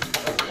a one.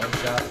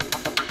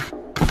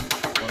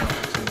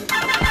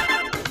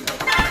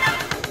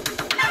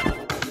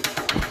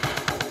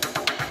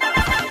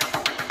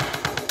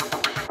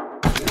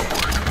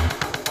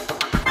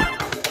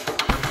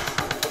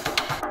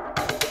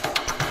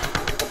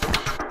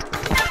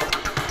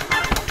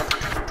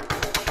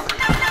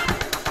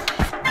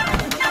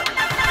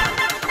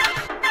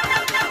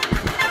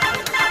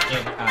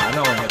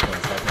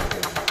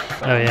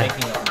 Oh yeah.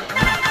 Making up my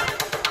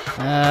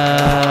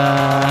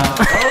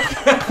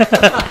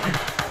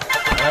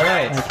All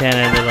right. I can't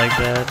end it like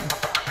that.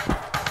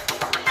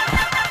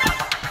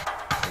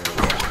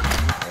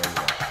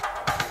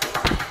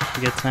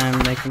 Good time,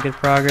 making good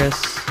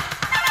progress.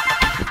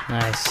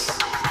 Nice.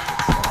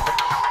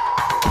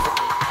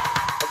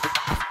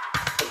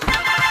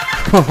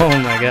 Oh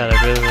my god, I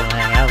really want to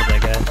hang out with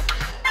that guy.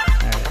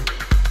 Alright.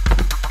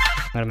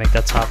 I'm gonna make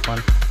that top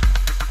one.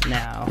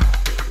 Now.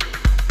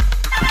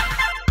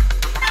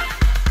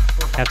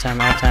 Half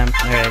time.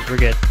 Alright, we're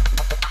good.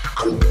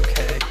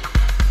 Okay.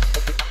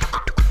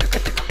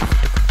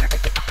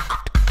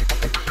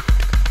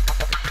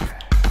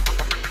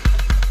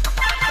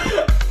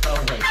 Oh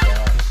my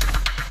gosh.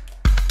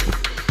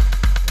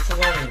 It's a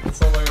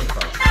learning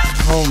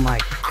process. Oh my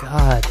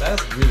god.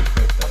 That's really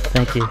quick though.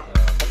 Thank you.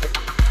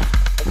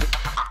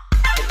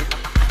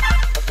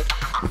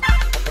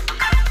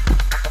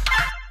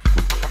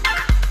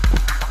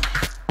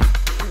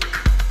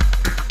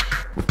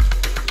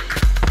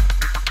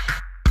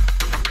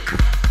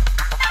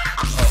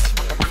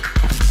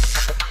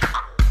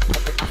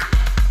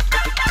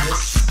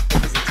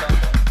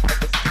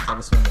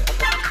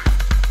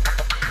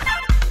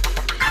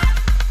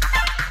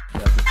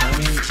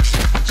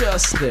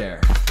 Just there.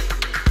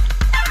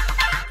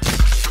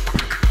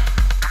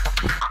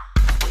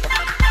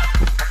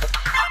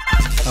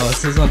 Oh, it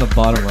says on the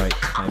bottom right,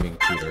 timing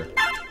tutor.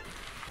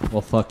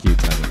 Well, fuck you,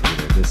 timing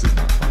tutor. This is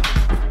not fun.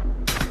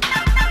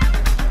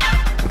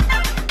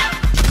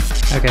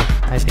 Okay,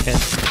 I think I...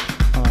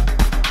 Hold on.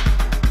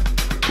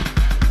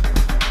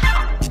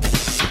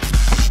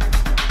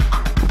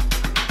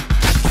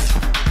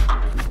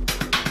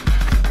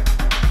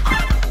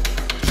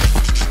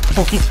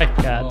 Oh my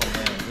god. Oh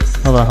man, this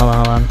is Hold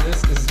on. This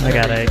is I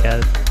got it. Yeah,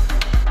 this is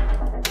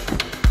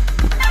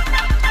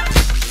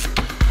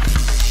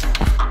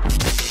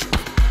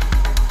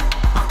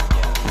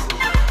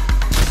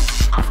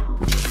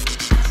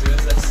as soon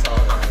as I saw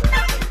that, I was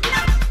like,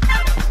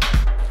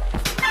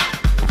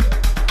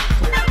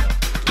 this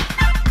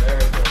is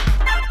very good.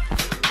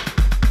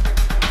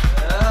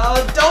 Oh,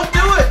 don't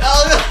do it!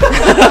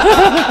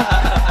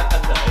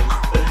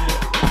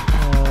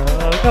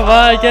 Oh, come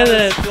on, get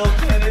it! Still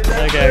can't hit that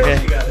Okay.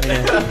 curve, you got it. Yeah.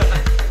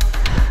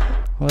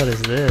 What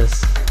is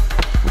this?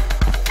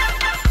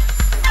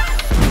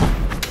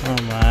 Oh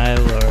my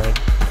lord.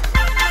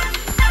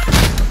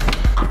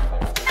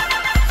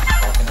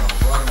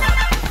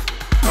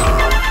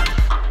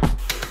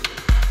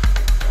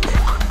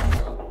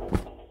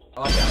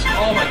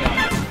 Oh my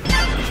god.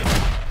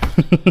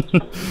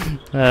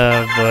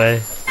 Oh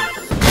boy.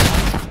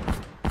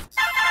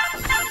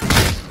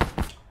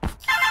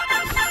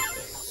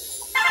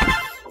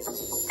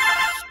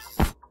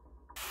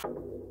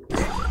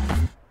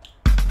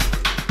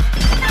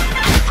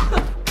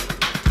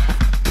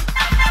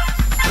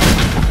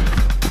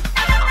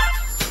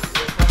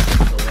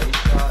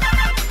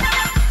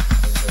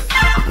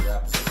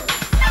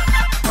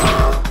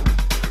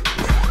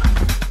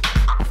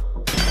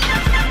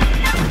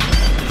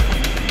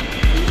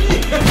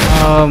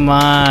 Oh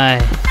my.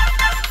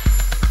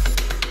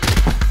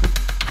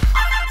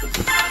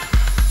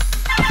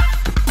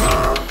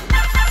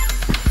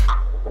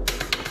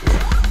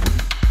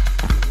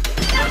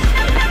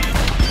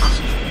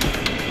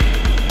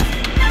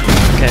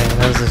 Okay,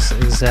 that was the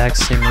exact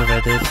same move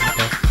I did.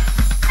 Okay.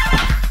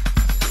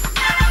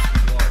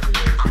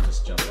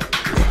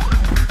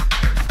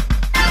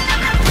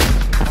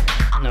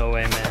 No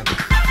way, man.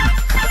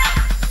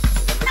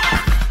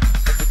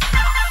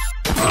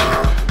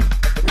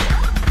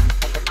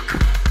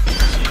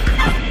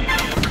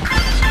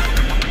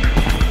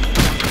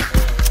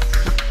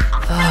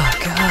 Oh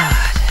god.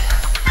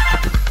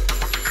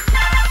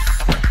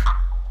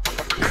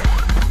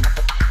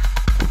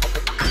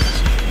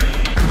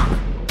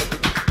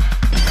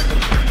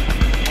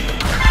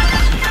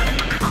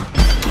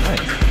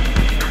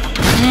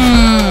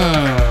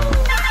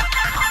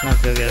 Not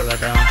feel good about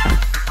that one.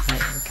 I'm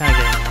kind of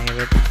getting the hang of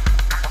it.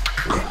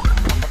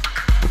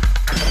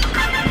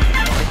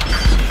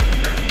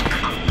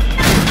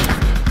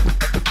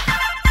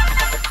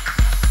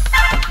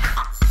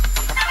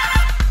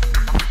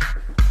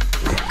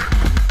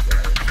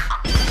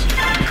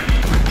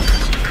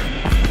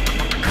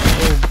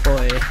 Oh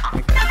boy.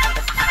 Okay.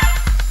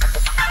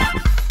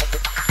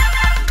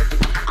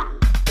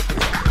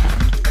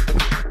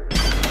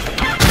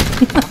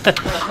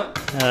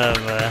 Oh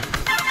boy.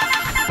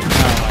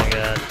 Oh my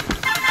god.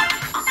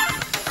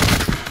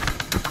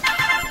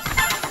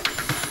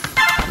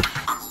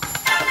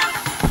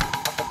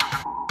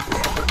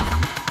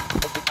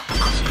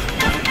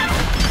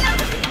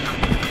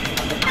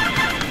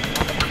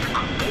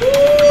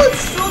 Ooh,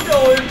 it's still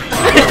going.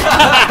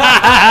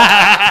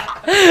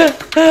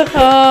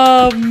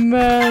 Oh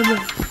man.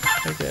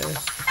 Okay.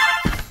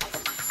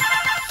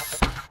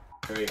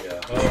 There we go.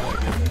 Oh my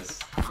goodness.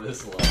 This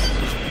level.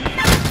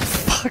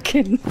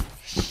 Fucking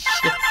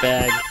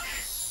shitbag.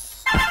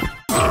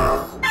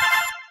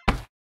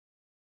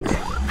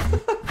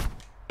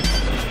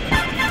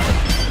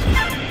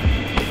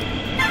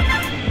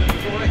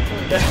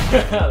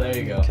 There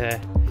you go. Okay.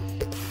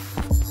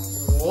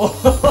 Whoa.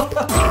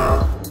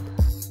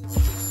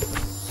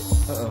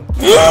 Uh-oh.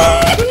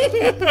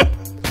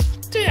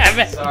 Damn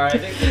it! Sorry, I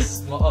think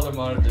this other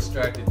monitor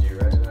distracted you,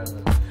 right?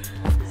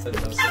 Said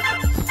no signal.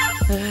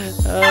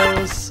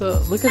 Oh,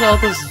 so look at all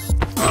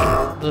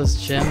those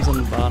gems on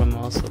the bottom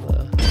also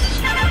though.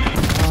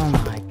 Oh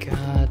my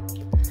god.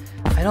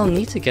 I don't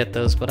need to get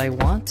those, but I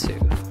want to.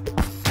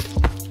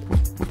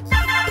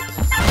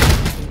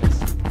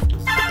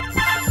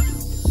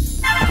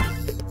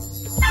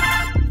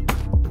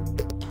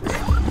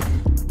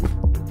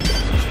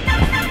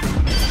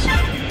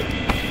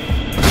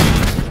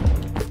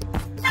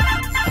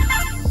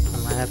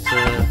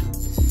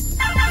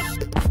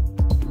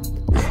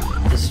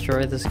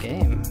 Destroy this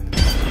game.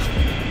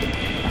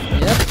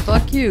 Yep,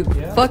 fuck you.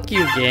 Yeah. Fuck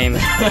you, game.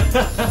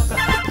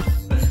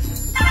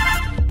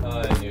 Oh,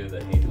 I knew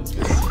that hate was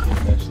going to see me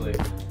eventually.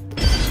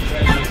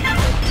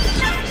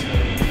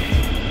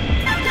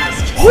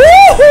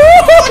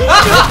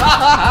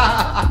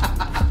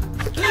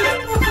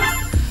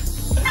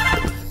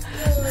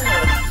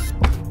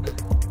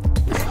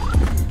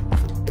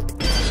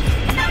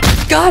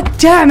 God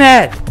damn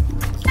it!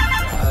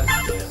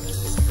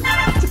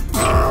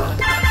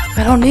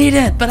 I don't need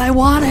it, but I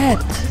want it!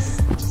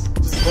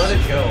 Just let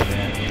it go,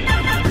 man.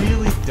 You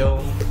really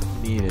don't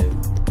need it.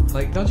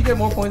 Like, don't you get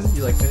more points if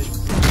you, like, finish?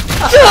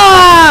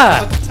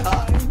 Ah!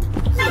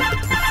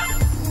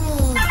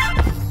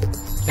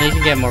 Yeah, you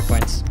can get more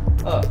points.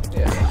 Oh,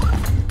 yeah.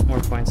 More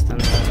points than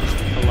the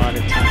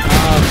allotted time.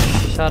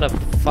 Oh, shut up,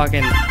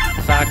 fucking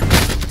fuck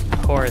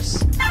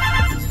horse.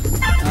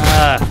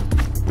 Ah.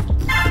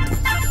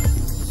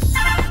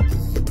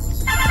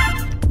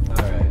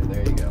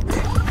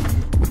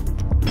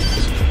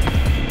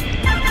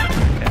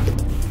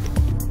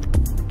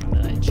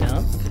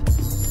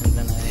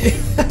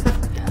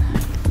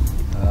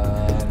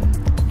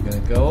 You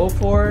gonna go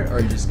for it, or are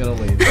you just gonna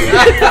leave?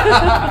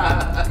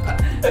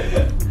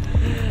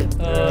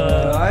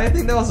 I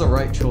think that was the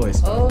right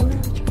choice. Oh,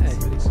 retry.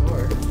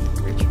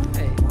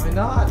 Why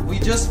not? We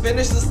just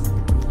finished this.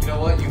 You know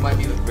what? You might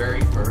be the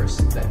very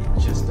first that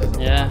he just doesn't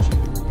watch it.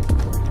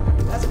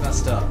 That's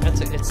messed up.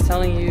 It's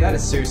telling you. That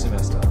is seriously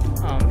messed up.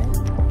 Oh man.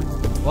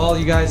 Well,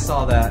 you guys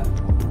saw that.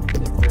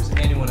 If there's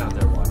anyone out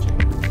there watching,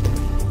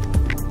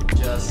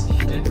 just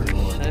hit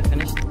record. Should I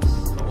finish this?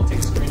 Oh, we'll take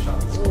a screenshot.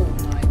 Oh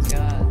my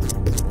god.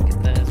 Look at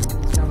that.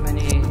 How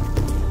many.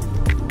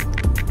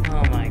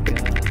 Oh my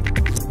god.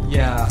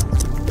 Yeah.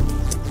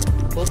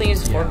 Cool thing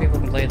is 4 people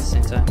can play at the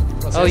same time.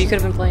 Oh, you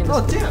could have been playing this.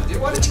 Oh, damn, dude.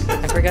 Why did you?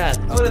 I forgot.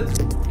 We'll do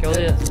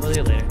it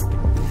later.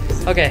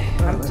 Okay,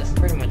 I'm just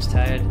pretty much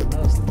tired. That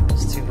was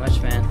too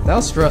much, man. That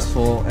was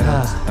stressful, and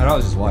I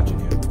was just watching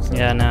you. So.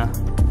 Yeah, no.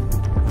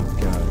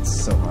 God,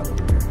 it's so hot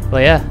over here.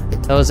 Well, yeah,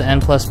 that was N++.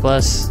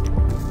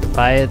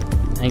 Buy it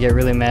and get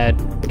really mad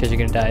because you're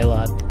gonna die a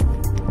lot.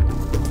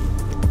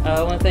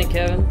 I want to thank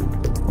Kevin.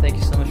 Thank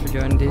you so much for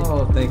joining, dude.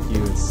 Oh, thank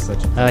you. It's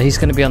such a he's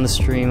gonna be on the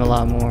stream a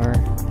lot more.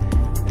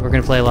 We're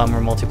gonna play a lot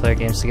more multiplayer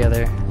games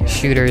together. Yeah.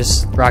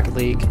 Shooters, Rocket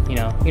League. You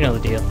know the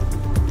deal.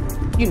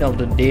 You know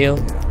the deal.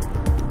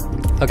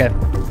 Okay.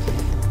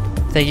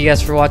 Thank you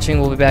guys for watching.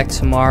 We'll be back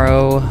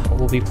tomorrow.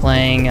 We'll be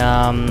playing.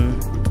 I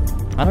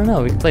don't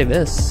know. We can play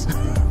this.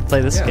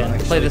 Play this again.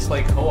 Play this.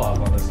 Play co-op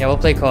on this. Yeah, we'll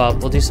play co-op.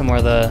 We'll do some more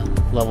of the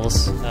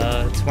levels.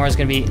 Tomorrow's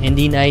gonna be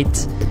Indie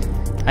Night.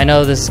 I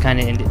know this is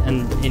kind of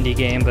an indie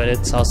game, but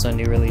it's also a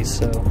new release,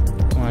 so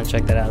I want to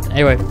check that out.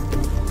 Anyway,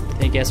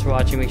 thank you guys for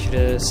watching. Make sure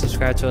to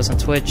subscribe to us on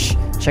Twitch.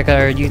 Check out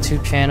our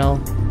YouTube channel.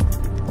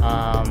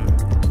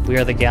 We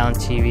are the Gallant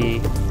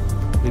TV.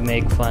 We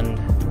make fun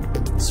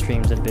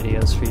streams and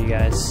videos for you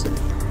guys.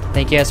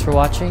 Thank you guys for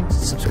watching.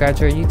 Subscribe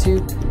to our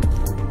YouTube.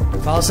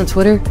 Follow us on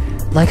Twitter.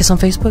 Like us on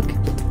Facebook.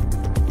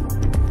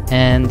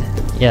 And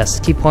yes,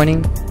 keep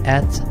pointing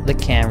at the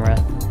camera.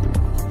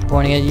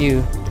 Pointing at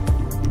you.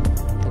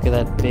 Look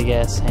at that big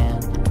ass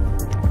hand.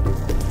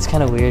 It's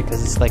kind of weird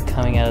because it's like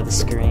coming out of the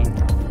screen.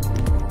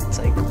 It's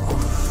like, oh,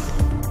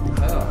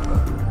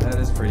 that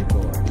is pretty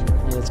cool actually.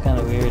 Yeah, it's kind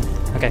of weird.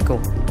 Okay,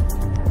 cool.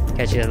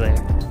 Catch you guys later.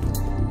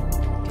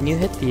 Can you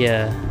hit the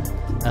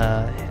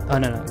oh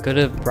no, go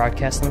to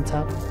broadcast on the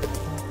top.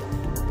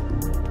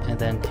 And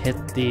then hit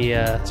the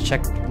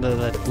check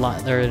the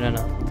line, or no,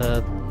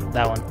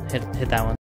 that one. Hit that one.